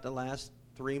say about the last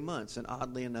 3 months. And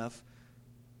oddly enough,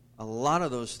 a lot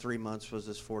of those 3 months was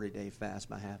this 40-day fast,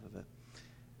 by half of it.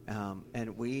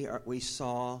 And we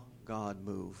saw God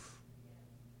move.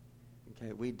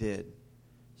 Okay, we did.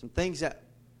 Some things that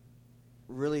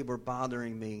really were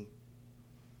bothering me,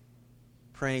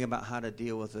 praying about how to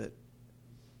deal with it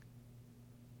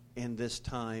in this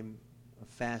time of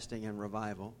fasting and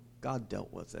revival. God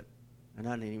dealt with it, and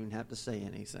I didn't even have to say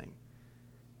anything.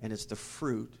 And it's the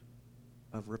fruit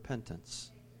of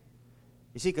repentance.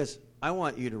 You see, because I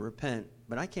want you to repent,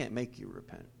 but I can't make you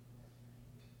repent.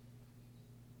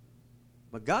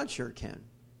 But God sure can.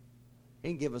 He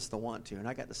can give us the want to, and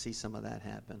I got to see some of that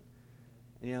happen.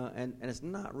 And it's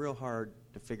not real hard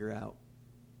to figure out.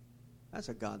 That's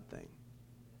a God thing.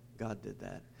 God did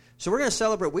that. So we're going to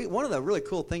celebrate. One of the really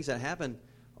cool things that happened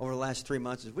over the last 3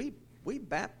 months is we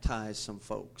baptized some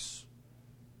folks.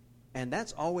 And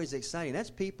that's always exciting. That's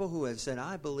people who have said,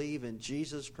 I believe in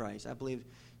Jesus Christ. I believe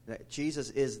that Jesus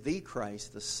is the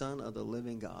Christ, the Son of the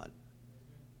living God.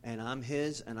 And I'm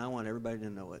His, and I want everybody to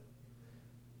know it.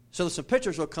 So some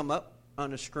pictures will come up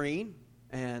on the screen,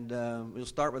 and we'll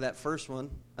start with that first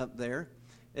one up there.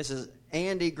 This is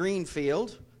Andy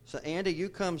Greenfield. So Andy, you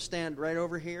come stand right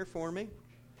over here for me.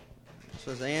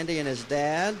 This is Andy and his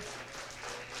dad.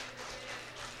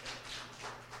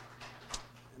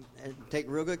 And take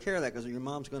real good care of that, because your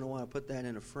mom's going to want to put that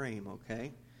in a frame,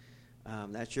 okay?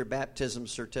 That's your baptism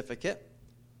certificate.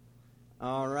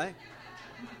 All right.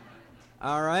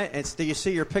 All right. Do you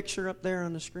see your picture up there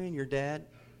on the screen, your dad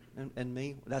and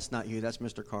me? That's not you. That's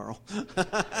Mr. Carl.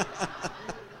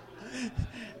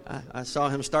 I saw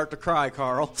him start to cry,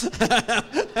 Carl.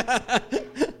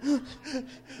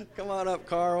 Come on up,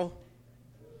 Carl.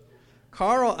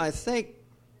 Carl, I think,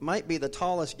 might be the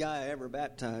tallest guy I ever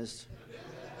baptized.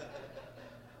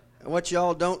 what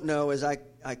y'all don't know is I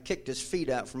kicked his feet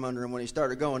out from under him when he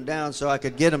started going down so I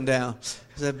could get him down.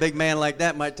 So a big man like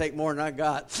that might take more than I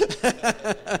got.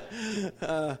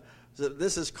 So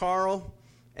this is Carl,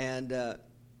 and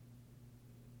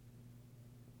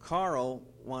Carl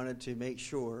wanted to make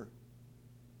sure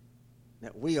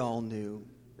that we all knew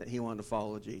that he wanted to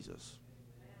follow Jesus.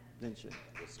 Didn't you?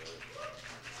 Yes, sir.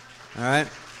 All right?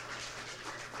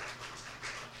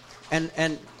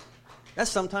 And that's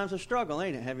sometimes a struggle,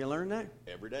 ain't it? Have you learned that?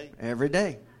 Every day. Every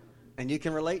day. And you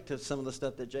can relate to some of the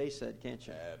stuff that Jay said, can't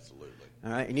you? Absolutely.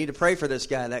 All right? You need to pray for this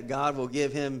guy, that God will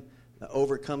give him the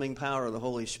overcoming power of the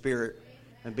Holy Spirit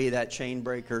and be that chain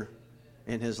breaker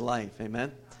in his life.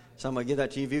 Amen? So I'm going to give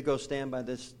that to you. If you go stand by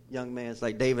this young man, it's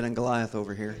like David and Goliath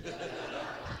over here.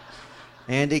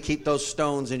 Andy, keep those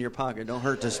stones in your pocket. Don't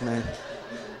hurt this man.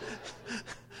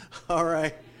 All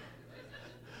right.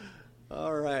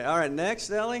 All right. Next,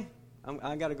 Ellie,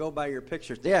 I got to go by your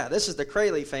pictures. Yeah, this is the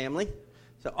Crayley family.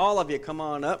 So all of you, come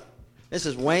on up. This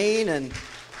is Wayne and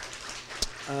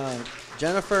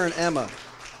Jennifer and Emma.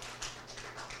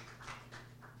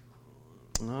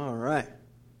 All right.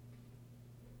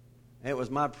 It was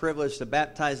my privilege to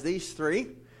baptize these three.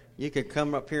 You could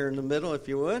come up here in the middle if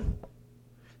you would.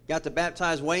 Got to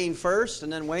baptize Wayne first,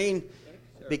 and then Wayne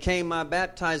became my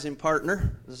baptizing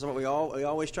partner. This is what we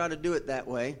always try to do it that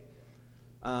way.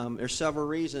 There's several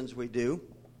reasons we do.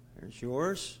 There's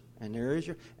yours, and there is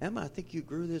your Emma. I think you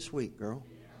grew this week, girl.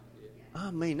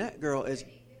 I mean, that girl is.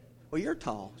 Well, you're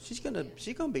tall. She's gonna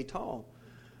be tall.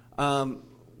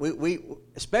 We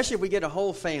especially if we get a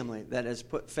whole family that has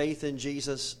put faith in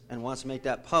Jesus and wants to make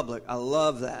that public. I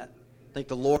love that. I think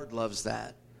the Lord loves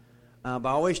that. But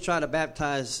I always try to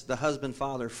baptize the husband,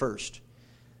 father first,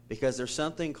 because there's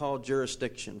something called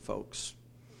jurisdiction, folks,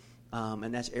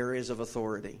 and that's areas of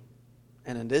authority.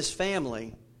 And in this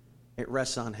family, it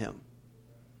rests on him.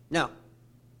 Now,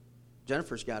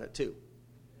 Jennifer's got it too,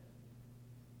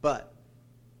 but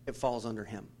it falls under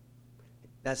him.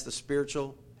 That's the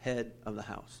spiritual head of the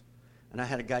house. And I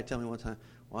had a guy tell me one time,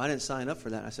 well, I didn't sign up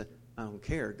for that. I said, I don't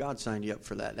care. God signed you up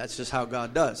for that. That's just how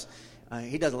God does.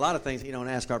 He does a lot of things he don't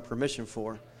ask our permission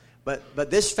for. But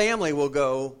this family will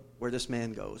go where this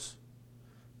man goes.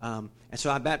 And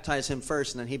so I baptized him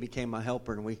first, and then he became my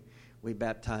helper, and we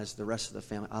baptized the rest of the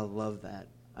family. I love that.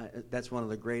 That's one of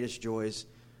the greatest joys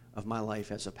of my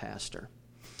life as a pastor.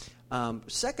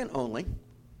 Second only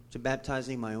to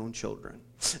baptizing my own children.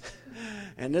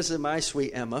 And this is my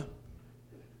sweet Emma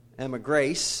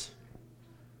Grace.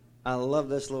 I love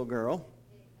this little girl.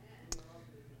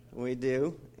 We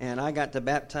do. And I got to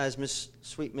baptize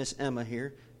sweet Miss Emma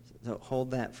here. So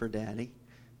hold that for Daddy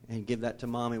and give that to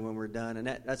Mommy when we're done. And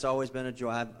that's always been a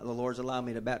joy. The Lord's allowed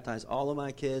me to baptize all of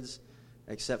my kids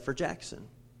except for Jackson.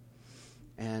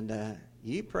 And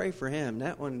you pray for him.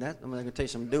 I'm going to tell you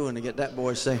something I'm doing to get that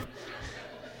boy saved.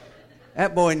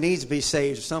 That boy needs to be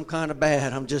saved some kind of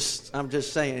bad. I'm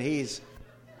just saying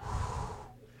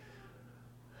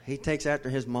he takes after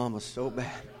his mama so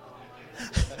bad.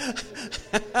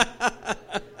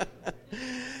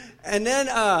 and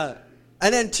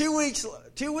then 2 weeks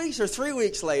or 3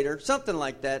 weeks later, something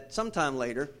like that, sometime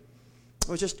later, it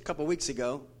was just a couple weeks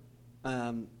ago,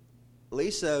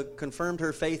 Lisa confirmed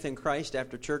her faith in Christ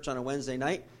after church on a Wednesday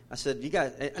night. I said, you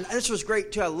guys, and this was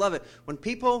great too, I love it. When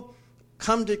people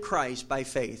come to Christ by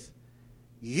faith,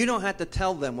 you don't have to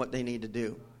tell them what they need to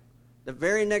do. The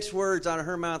very next words out of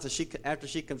her mouth after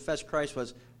she confessed Christ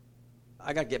was,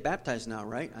 I got to get baptized now,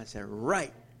 right? I said,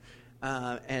 right.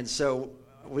 And so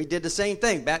we did the same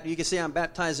thing. You can see I'm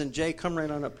baptizing Jay. Come right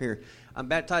on up here. I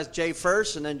baptized Jay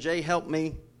first, and then Jay helped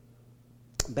me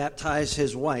baptize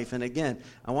his wife. And again,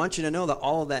 I want you to know that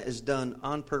all of that is done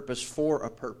on purpose for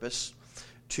a purpose,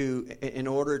 in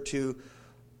order to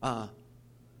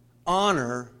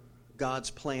honor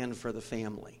God's plan for the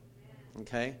family.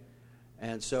 Okay?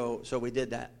 And so we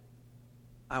did that.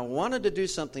 I wanted to do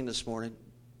something this morning,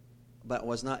 but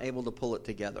was not able to pull it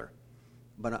together.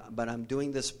 But I'm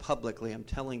doing this publicly. I'm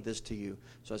telling this to you.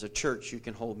 So as a church, you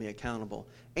can hold me accountable.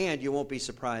 And you won't be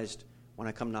surprised when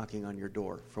I come knocking on your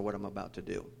door for what I'm about to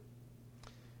do.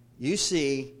 You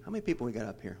see, how many people we got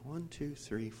up here? 1, 2,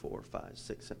 3, 4, 5,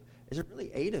 6, 7. Is there really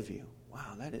 8 of you?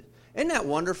 Wow, isn't that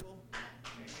wonderful?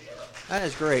 That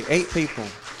is great. 8 people.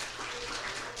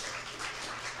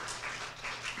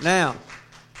 Now,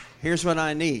 here's what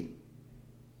I need.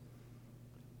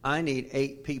 I need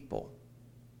 8 people.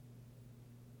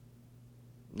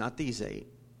 Not these 8.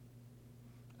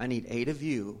 I need 8 of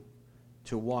you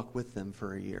to walk with them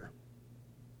for a year.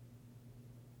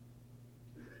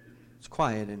 It's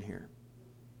quiet in here.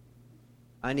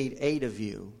 I need 8 of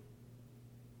you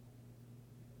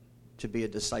to be a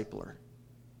discipler.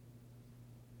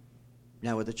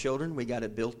 Now with the children, we got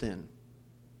it built in.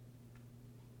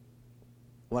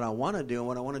 What I want to do and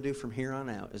what I want to do from here on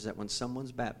out is that when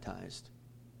someone's baptized,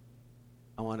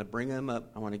 I want to bring them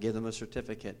up, I want to give them a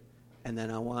certificate, and then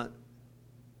I want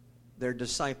their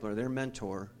discipler, their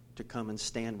mentor, to come and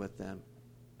stand with them.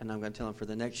 And I'm going to tell them for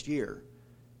the next year,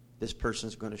 this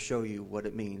person's going to show you what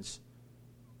it means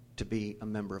to be a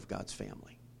member of God's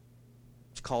family.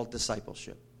 It's called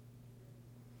discipleship.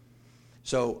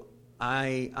 So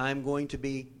I'm going to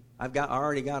be, I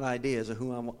already got ideas of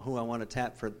who I want to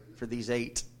tap for these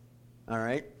 8. All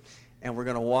right? And we're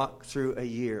going to walk through a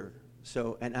year.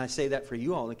 So, and I say that for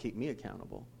you all to keep me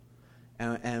accountable.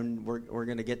 And we're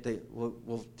going to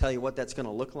we'll tell you what that's going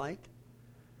to look like.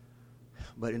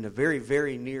 But in a very,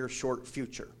 very near, short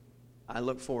future, I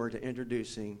look forward to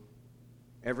introducing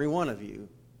every one of you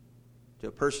to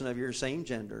a person of your same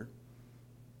gender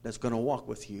that's going to walk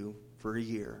with you for a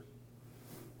year.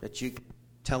 That you can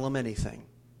tell them anything.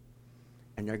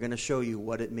 And they're going to show you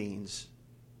what it means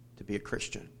to be a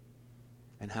Christian.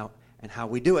 And how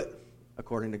we do it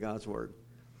according to God's Word.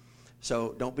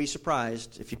 So don't be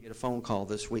surprised if you get a phone call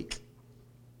this week.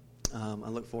 I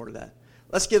look forward to that.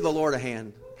 Let's give the Lord a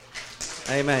hand.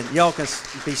 Amen. Y'all can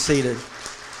be seated.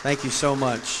 Thank you so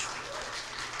much.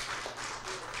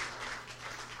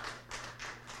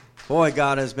 Boy,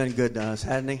 God has been good to us,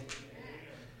 hasn't He?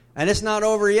 And it's not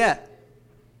over yet.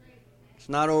 It's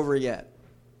not over yet.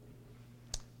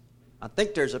 I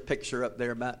think there's a picture up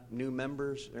there about new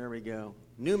members. There we go.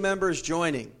 New members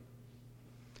joining.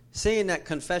 Seeing that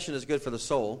confession is good for the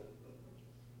soul,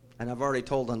 and I've already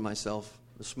told on myself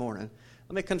this morning,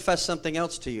 let me confess something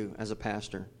else to you as a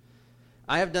pastor.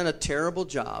 I have done a terrible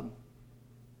job.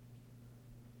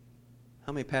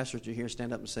 How many pastors do you hear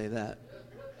stand up and say that?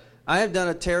 I have done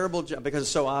a terrible job, because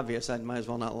it's so obvious, I might as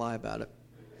well not lie about it.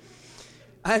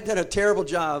 I have done a terrible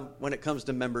job when it comes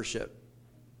to membership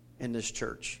in this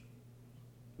church.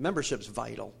 Membership's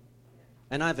vital,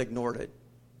 and I've ignored it.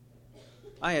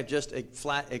 I have just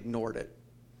flat ignored it.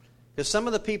 Because some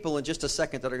of the people in just a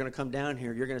second that are going to come down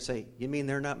here, you're going to say, you mean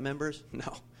they're not members?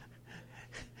 No.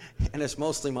 And it's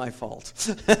mostly my fault.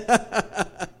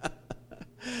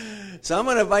 So I'm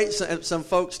going to invite some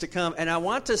folks to come. And I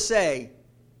want to say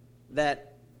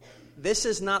that this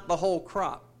is not the whole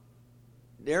crop.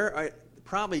 There are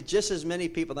probably just as many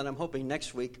people that I'm hoping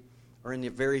next week or in the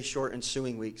very short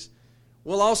ensuing weeks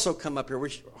will also come up here.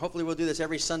 Hopefully we'll do this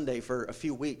every Sunday for a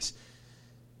few weeks.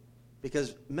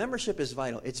 Because membership is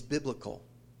vital. It's biblical.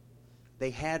 They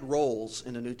had roles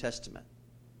in the New Testament.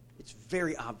 It's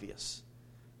very obvious.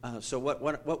 So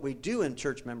what we do in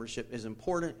church membership is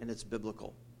important, and it's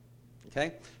biblical.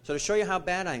 Okay? So to show you how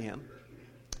bad I am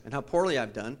and how poorly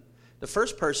I've done, the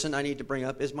first person I need to bring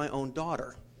up is my own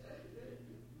daughter,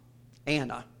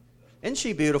 Anna. Isn't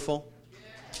she beautiful?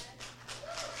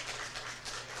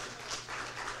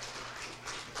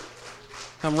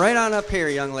 Come right on up here,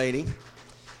 young lady.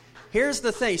 Here's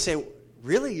the thing. You say,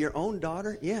 really, your own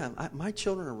daughter? Yeah, my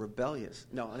children are rebellious.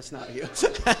 No, it's not you.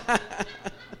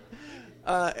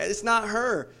 It's not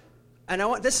her. And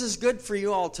this is good for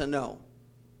you all to know.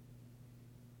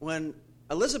 When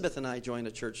Elizabeth and I joined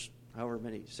the church,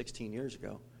 16 years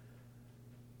ago,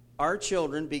 our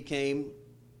children became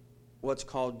what's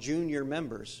called junior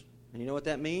members. And you know what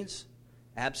that means?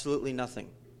 Absolutely nothing.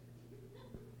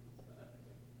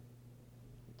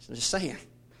 I'm just saying.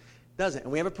 Doesn't.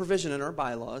 And we have a provision in our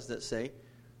bylaws that say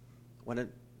when a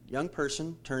young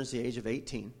person turns the age of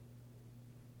 18,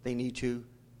 they need to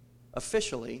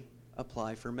officially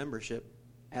apply for membership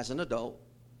as an adult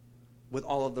with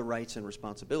all of the rights and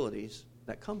responsibilities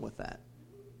that come with that.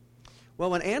 Well,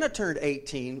 when Anna turned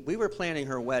 18, we were planning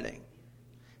her wedding.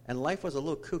 And life was a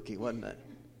little kooky, wasn't it?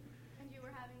 And you were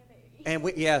having a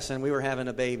baby. And we were having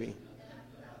a baby.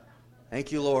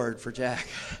 Thank you, Lord, for Jack.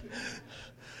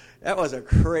 That was a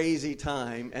crazy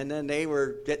time. And then they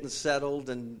were getting settled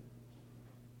and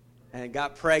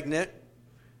got pregnant.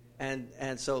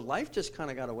 And so life just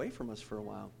kind of got away from us for a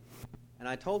while. And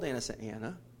I told Anna, I said,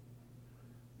 Anna,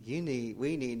 we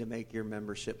need to make your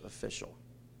membership official.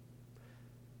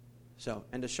 So,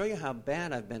 and to show you how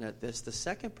bad I've been at this, the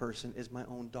second person is my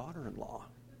own daughter-in-law.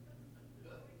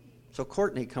 So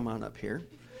Courtney, come on up here.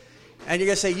 And you're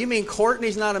going to say, you mean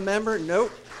Courtney's not a member?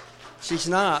 Nope, she's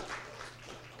not.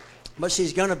 But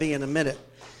she's going to be in a minute.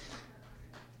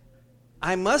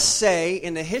 I must say,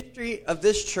 in the history of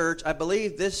this church, I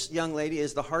believe this young lady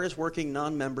is the hardest working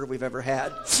non-member we've ever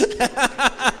had.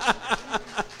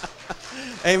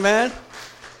 Amen?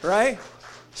 Right?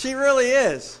 She really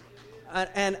is.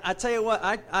 And I tell you what,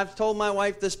 I've told my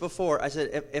wife this before. I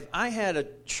said, if I had a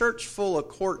church full of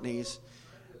Courtneys,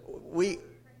 we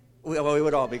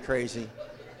would all be crazy.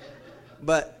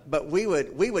 But we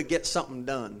would get something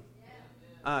done.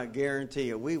 I guarantee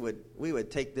you, we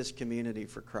would take this community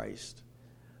for Christ.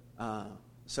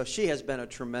 So she has been a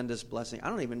tremendous blessing. I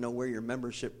don't even know where your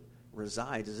membership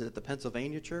resides. Is it at the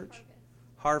Pennsylvania Church?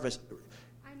 Harvest.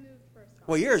 I moved first.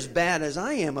 Well, you're as bad as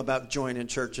I am about joining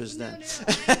churches then. No. I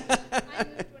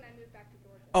moved when I moved back to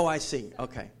Georgia. Oh, I see.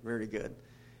 Okay, very good.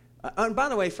 And by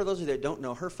the way, for those of you that don't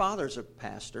know, her father's a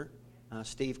pastor,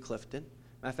 Steve Clifton.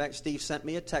 Matter of fact, Steve sent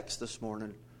me a text this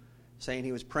morning saying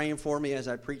he was praying for me as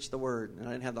I preached the word, and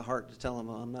I didn't have the heart to tell him,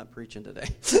 I'm not preaching today.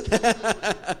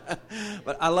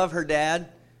 But I love her dad,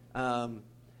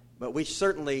 but we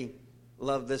certainly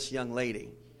love this young lady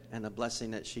and the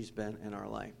blessing that she's been in our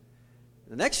life.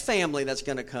 The next family that's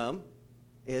going to come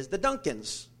is the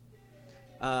Duncans.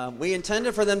 We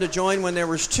intended for them to join when there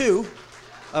was 2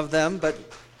 of them, but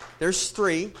there's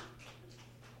 3.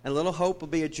 And little Hope will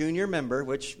be a junior member,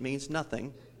 which means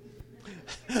nothing.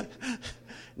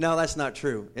 No, that's not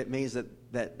true. It means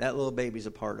that little baby's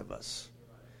a part of us.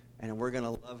 And we're going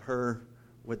to love her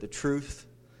with the truth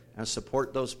and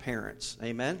support those parents.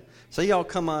 Amen? So y'all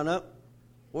come on up.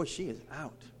 Boy, she is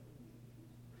out.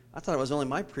 I thought it was only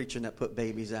my preaching that put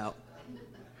babies out.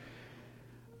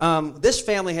 This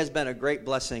family has been a great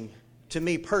blessing to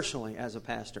me personally as a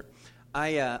pastor.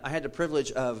 I had the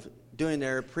privilege of doing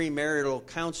their premarital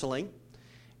counseling,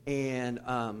 and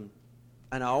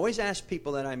I always ask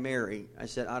people that I marry, I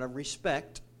said, out of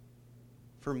respect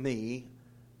for me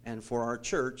and for our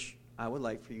church, I would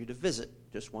like for you to visit.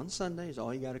 Just one Sunday is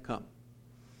all you got to come.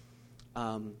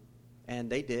 And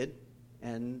they did,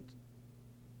 and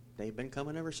they've been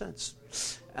coming ever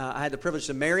since. I had the privilege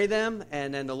to marry them,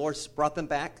 and then the Lord brought them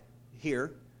back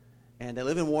here. And they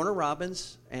live in Warner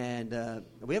Robins, and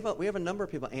we have a number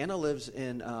of people. Anna lives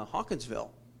in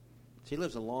Hawkinsville. She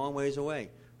lives a long ways away,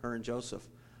 her and Joseph.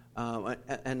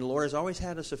 And the Lord has always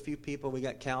had us a few people. We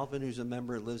got Calvin, who's a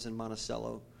member, lives in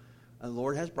Monticello. And the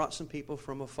Lord has brought some people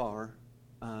from afar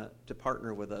to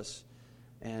partner with us.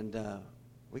 And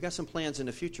we got some plans in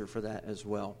the future for that as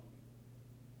well.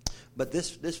 But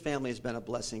this family has been a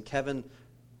blessing. Kevin,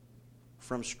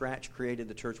 from scratch, created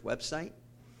the church website.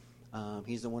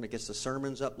 He's the one that gets the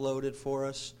sermons uploaded for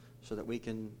us so that we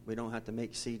don't have to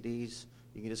make CDs.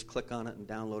 You can just click on it and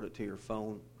download it to your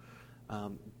phone.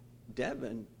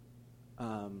 Devin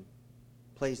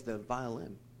plays the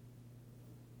violin.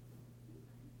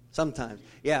 Sometimes.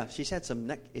 Yeah, she's had some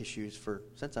neck issues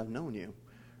since I've known you,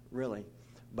 really.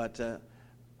 But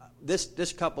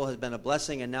this couple has been a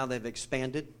blessing, and now they've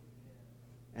expanded.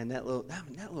 And that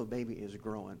little baby is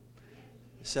growing.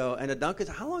 So, and the Duncans,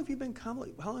 how long have you been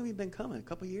coming? A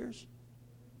couple of years?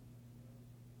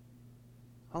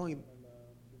 How long?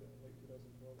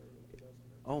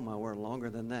 Oh my word, longer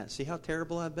than that. See how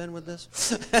terrible I've been with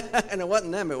this? And it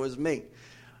wasn't them, it was me.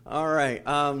 All right.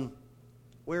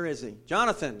 Where is he?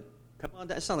 Jonathan, come on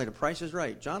down. It sounds like the Price is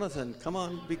Right. Jonathan, come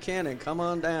on, Buchanan, come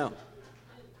on down.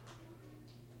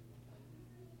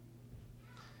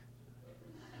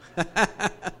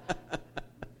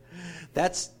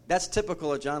 That's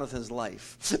typical of Jonathan's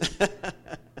life.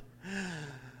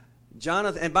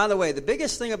 Jonathan, and by the way, the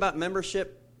biggest thing about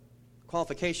membership,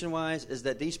 qualification-wise, is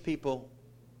that these people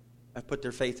have put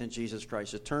their faith in Jesus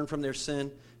Christ, to turn from their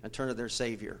sin and turn to their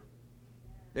Savior.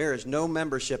 There is no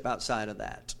membership outside of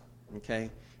that, okay?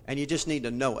 And you just need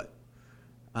to know it.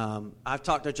 I've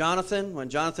talked to Jonathan. When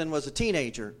Jonathan was a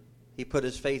teenager, he put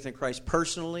his faith in Christ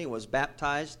personally, was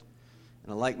baptized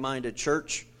in a like-minded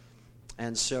church.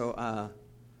 And so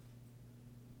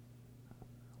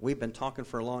we've been talking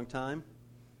for a long time.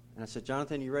 And I said,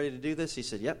 Jonathan, you ready to do this? He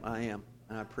said, yep, I am.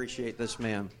 And I appreciate this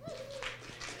man.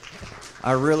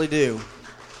 I really do.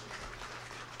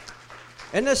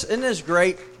 Isn't this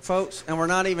great, folks? And we're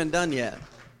not even done yet.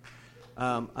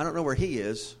 I don't know where he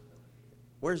is.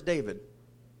 Where's David?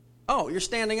 Oh, you're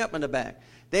standing up in the back.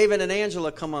 David and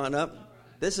Angela, come on up.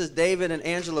 This is David and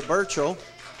Angela Burchell.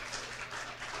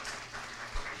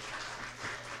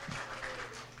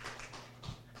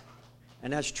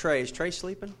 And that's Trey. Is Trey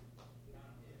sleeping?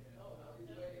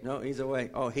 No, he's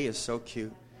awake. Oh, he is so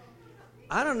cute.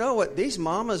 I don't know what these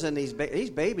mamas and these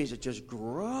babies are just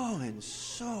growing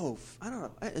so. I don't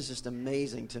know. That is just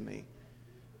amazing to me.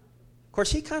 Of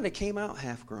course, he kind of came out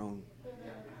half grown.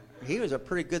 He was a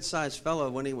pretty good sized fellow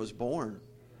when he was born.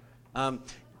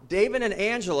 David and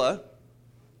Angela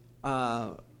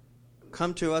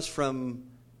come to us from,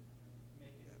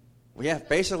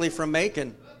 basically from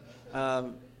Macon.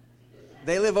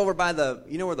 They live over by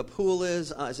you know where the pool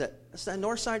is? Is that It's that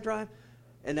Northside Drive?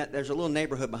 And there's a little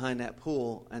neighborhood behind that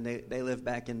pool, and they live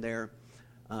back in there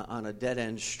on a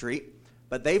dead-end street.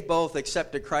 But they've both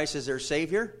accepted Christ as their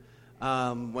Savior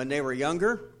when they were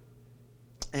younger.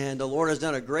 And the Lord has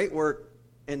done a great work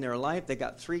in their life. They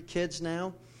got 3 kids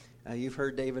now. You've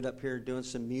heard David up here doing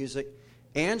some music.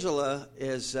 Angela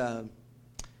is,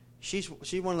 she's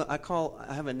one of the,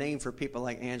 I have a name for people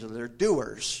like Angela. They're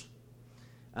doers.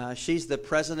 She's the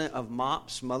president of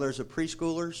MOPS, Mothers of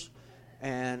Preschoolers.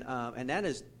 And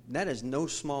that is no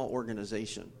small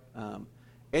organization.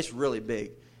 It's really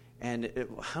big. And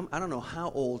I don't know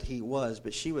how old he was,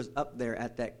 but she was up there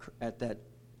at that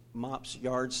MOPS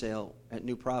yard sale at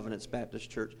New Providence Baptist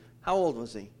Church. How old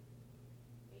was he?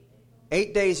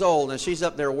 8 days old, and she's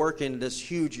up there working this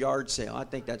huge yard sale. I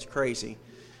think that's crazy.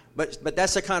 But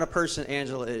that's the kind of person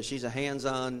Angela is. She's a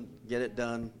hands-on, get it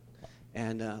done.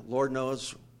 And Lord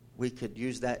knows we could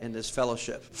use that in this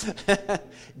fellowship.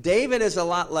 David is a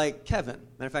lot like Kevin.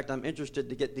 Matter of fact, I'm interested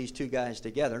to get these 2 guys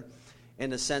together in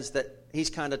the sense that he's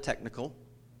kind of technical.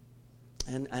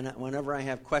 And whenever I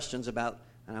have questions about,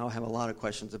 and I'll have a lot of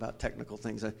questions about technical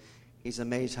things, he's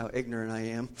amazed how ignorant I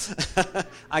am.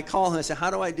 I call him and say, how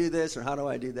do I do this or how do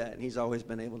I do that? And he's always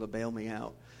been able to bail me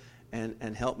out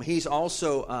and help me. He's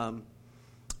also,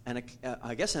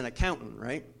 I guess, an accountant,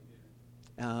 right?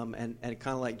 And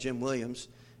kind of like Jim Williams,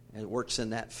 and works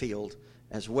in that field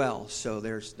as well. So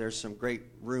there's some great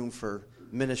room for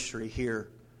ministry here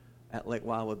at Lake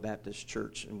Wildwood Baptist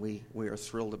Church, and we are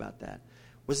thrilled about that.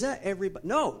 Was that everybody?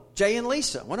 No, Jay and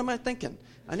Lisa. What am I thinking?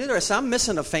 I knew I'm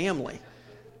missing a family.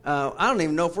 I don't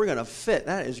even know if we're going to fit.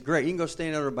 That is great. You can go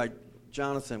stand over by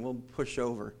Jonathan. We'll push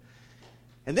over.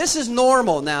 And this is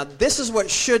normal. Now, this is what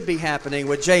should be happening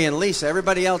with Jay and Lisa.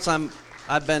 Everybody else,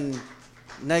 I've been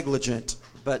negligent,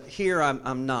 but here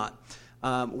I'm not.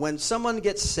 When someone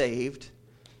gets saved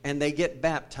and they get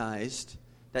baptized,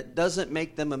 that doesn't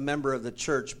make them a member of the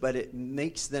church, but it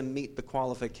makes them meet the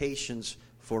qualifications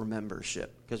for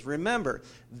membership. Because remember,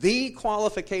 the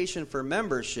qualification for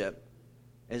membership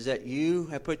is that you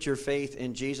have put your faith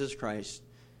in Jesus Christ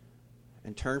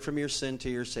and turned from your sin to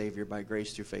your Savior by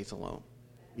grace through faith alone.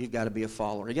 You've got to be a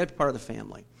follower. You've got to be part of the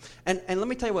family. And let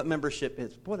me tell you what membership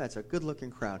is. Boy, that's a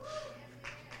good-looking crowd.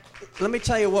 Let me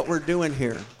tell you what we're doing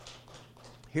here.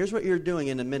 Here's what you're doing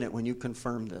in a minute when you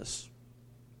confirm this.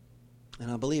 And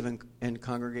I believe in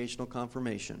congregational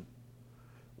confirmation.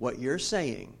 What you're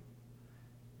saying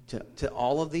to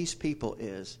all of these people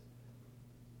is,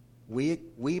 we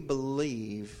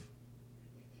believe,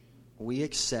 we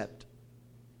accept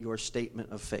your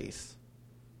statement of faith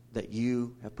that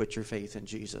you have put your faith in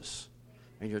Jesus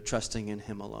and you're trusting in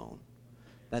Him alone.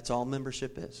 That's all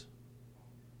membership is.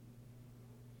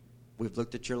 We've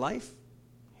looked at your life.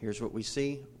 Here's what we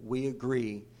see. We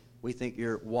agree. We think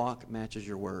your walk matches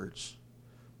your words.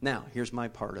 Now, here's my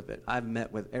part of it. I've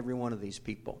met with every one of these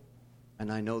people,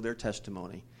 and I know their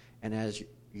testimony. And as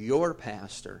your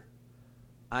pastor,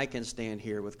 I can stand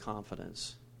here with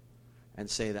confidence and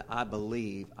say that I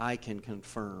believe I can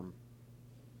confirm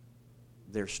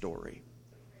their story.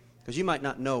 Because you might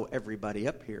not know everybody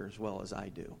up here as well as I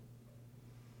do.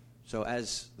 So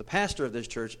as the pastor of this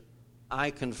church,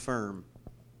 I confirm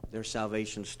their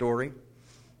salvation story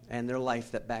and their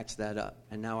life that backs that up.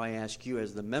 And now I ask you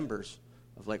as the members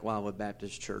of Lake Wildwood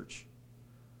Baptist Church,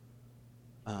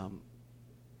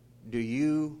 do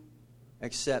you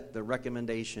accept the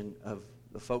recommendation of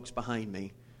the folks behind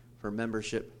me for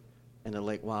membership in the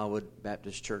Lake Wildwood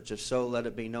Baptist Church? If so, let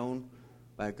it be known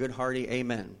by a good hearty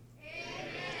amen.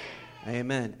 Amen.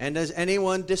 Amen. And does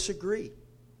anyone disagree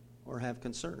or have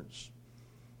concerns?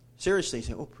 Seriously,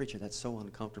 say, oh, preacher, that's so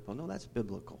uncomfortable. No, that's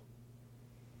biblical.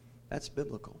 That's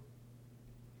biblical.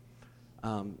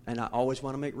 And I always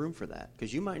want to make room for that,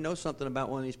 because you might know something about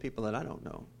one of these people that I don't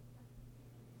know.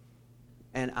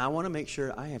 And I want to make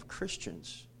sure I have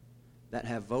Christians that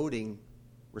have voting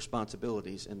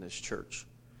responsibilities in this church.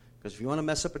 Because if you want to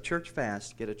mess up a church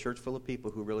fast, get a church full of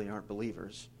people who really aren't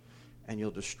believers, and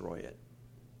you'll destroy it.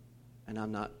 And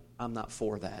I'm not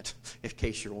for that, in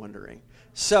case you're wondering.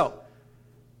 So,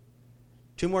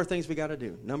 2 more things we got to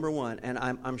do. Number 1, and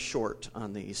I'm short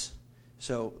on these.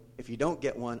 So if you don't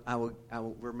get one,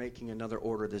 we're making another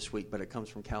order this week, but it comes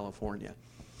from California.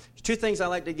 There's 2 things I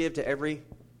like to give to every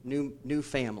new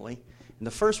family. And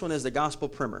the first one is the Gospel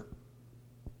Primer.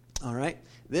 All right?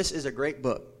 This is a great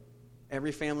book.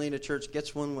 Every family in the church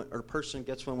gets one, or person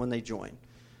gets one when they join.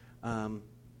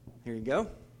 Here you go.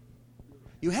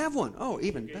 You have one. Oh,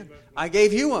 even better. I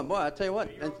gave you one. Boy, I tell you what.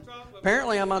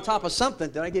 Apparently I'm on top of something.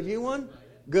 Did I give you one?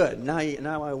 Good. Now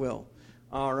I will.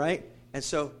 All right. And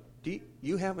so, do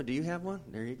you have one?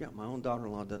 There you go. My own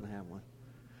daughter-in-law doesn't have one.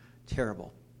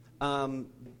 Terrible.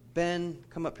 Ben,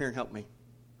 come up here and help me.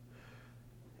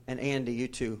 And Andy, you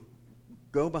too.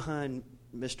 Go behind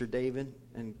Mr. David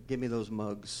and give me those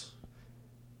mugs.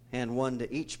 Hand one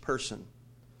to each person.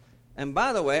 And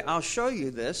by the way, I'll show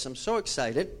you this. I'm so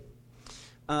excited.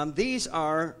 These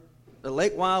are the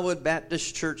Lake Wildwood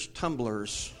Baptist Church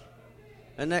tumblers.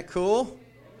 Isn't that cool?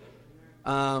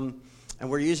 And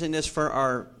we're using this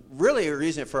for we're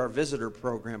using it for our visitor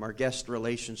program, our guest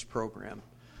relations program.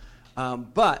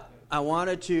 But I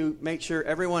wanted to make sure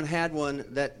everyone had one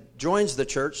that joins the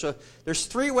church. So there's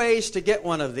 3 ways to get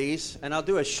one of these, and I'll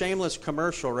do a shameless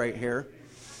commercial right here.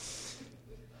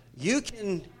 You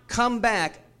can come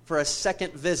back for a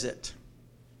second visit.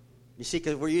 You see,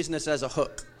 because we're using this as a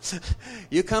hook.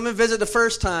 You come and visit the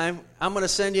first time, I'm going to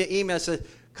send you an email that says,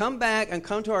 come back and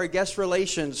come to our guest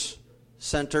relations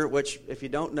center, which, if you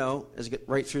don't know, is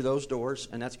right through those doors,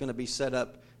 and that's going to be set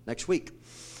up next week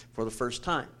for the first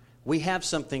time. We have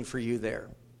something for you there.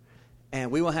 And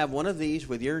we will have one of these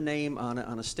with your name on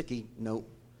a sticky note.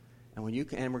 And we're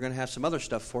going to have some other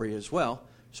stuff for you as well.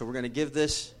 So we're going to give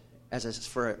this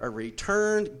for a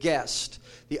returned guest.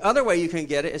 The other way you can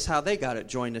get it is how they got it.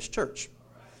 Join this church.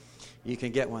 You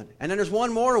can get one. And then there's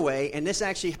one more way, and this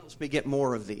actually helps me get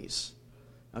more of these.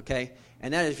 Okay?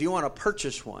 And that is, if you want to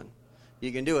purchase one,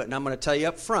 you can do it. And I'm going to tell you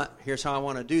up front, here's how I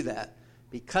want to do that.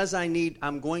 Because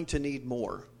I'm going to need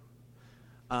more.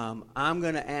 I'm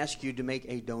going to ask you to make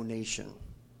a donation,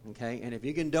 okay? And if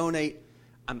you can donate,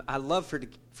 I'd love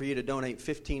for you to donate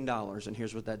 $15, and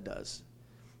here's what that does.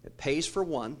 It pays for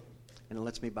one, and it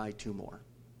lets me buy 2 more.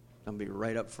 I'm going to be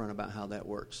right up front about how that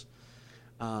works.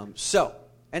 And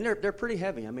they're pretty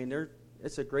heavy. I mean,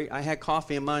 it's a great. I had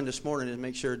coffee in mine this morning to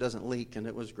make sure it doesn't leak, and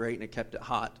it was great, and it kept it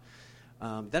hot.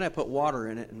 Then I put water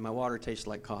in it, and my water tasted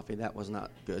like coffee. That was not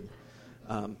good.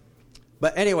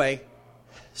 But anyway,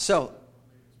 so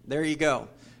there you go.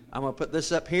 I'm going to put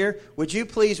this up here. Would you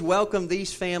please welcome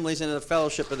these families into the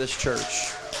fellowship of this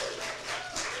church?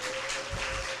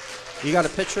 You got a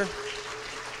picture?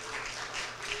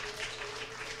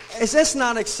 Is this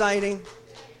not exciting?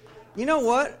 You know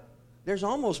what? There's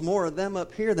almost more of them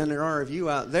up here than there are of you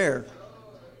out there.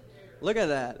 Look at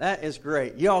that. That is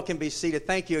great. You all can be seated.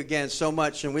 Thank you again so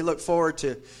much, and we look forward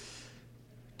to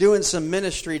doing some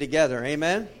ministry together.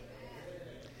 Amen?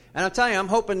 And I'll tell you, I'm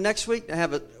hoping next week to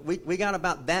have we got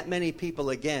about that many people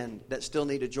again that still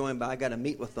need to join, but I got to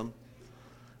meet with them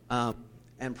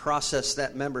and process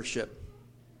that membership.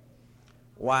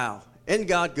 Wow. Isn't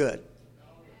God good?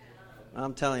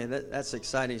 I'm telling you, that's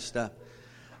exciting stuff.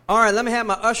 All right, let me have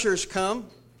my ushers come.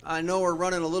 I know we're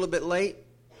running a little bit late.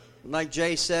 Like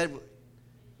Jay said,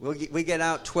 we get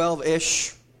out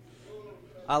 12-ish.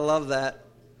 I love that.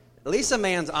 At least a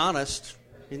man's honest.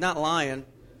 He's not lying.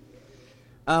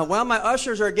 While my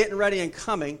ushers are getting ready and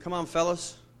coming, come on,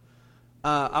 fellas,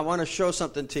 I want to show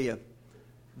something to you.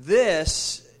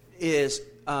 This is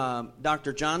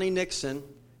Dr. Johnny Nixon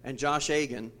and Josh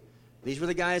Agan. These were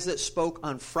the guys that spoke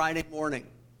on Friday morning.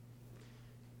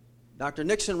 Dr.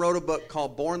 Nixon wrote a book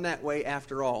called Born That Way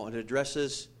After All. It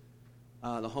addresses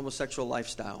the homosexual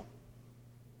lifestyle.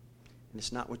 And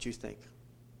it's not what you think.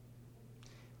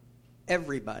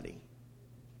 Everybody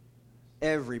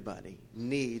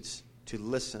needs to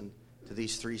listen to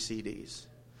these 3 CDs.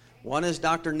 One is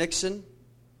Dr. Nixon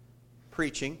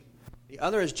preaching. The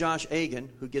other is Josh Agan,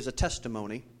 who gives a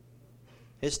testimony,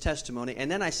 his testimony. And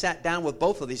then I sat down with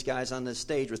both of these guys on this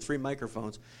stage with 3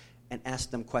 microphones and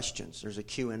asked them questions. There's a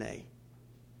Q&A.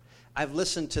 I've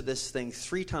listened to this thing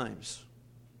 3 times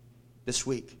this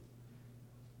week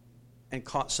and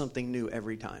caught something new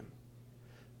every time.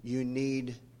 You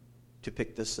need to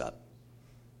pick this up.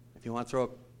 If you want to throw a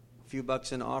few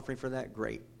bucks in the offering for that,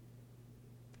 great.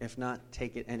 If not,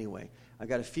 take it anyway. I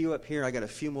got a few up here. I got a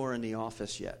few more in the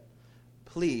office yet.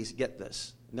 Please get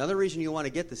this. Another reason you want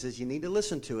to get this is you need to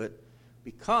listen to it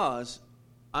because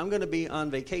I'm going to be on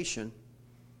vacation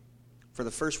for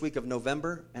the first week of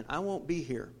November, and I won't be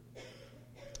here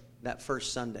that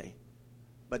first Sunday.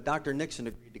 But Dr. Nixon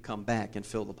agreed to come back and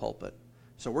fill the pulpit.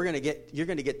 So you're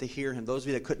going to get to hear him. Those of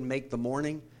you that couldn't make the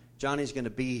morning, Johnny's going to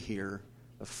be here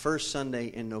the first Sunday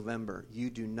in November. You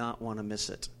do not want to miss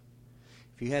it.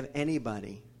 If you have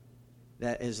anybody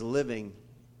that is living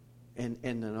in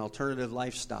an alternative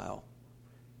lifestyle,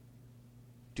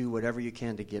 do whatever you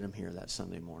can to get them here that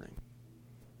Sunday morning.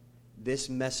 This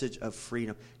message of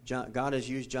freedom. God has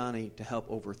used Johnny to help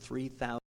over 3,000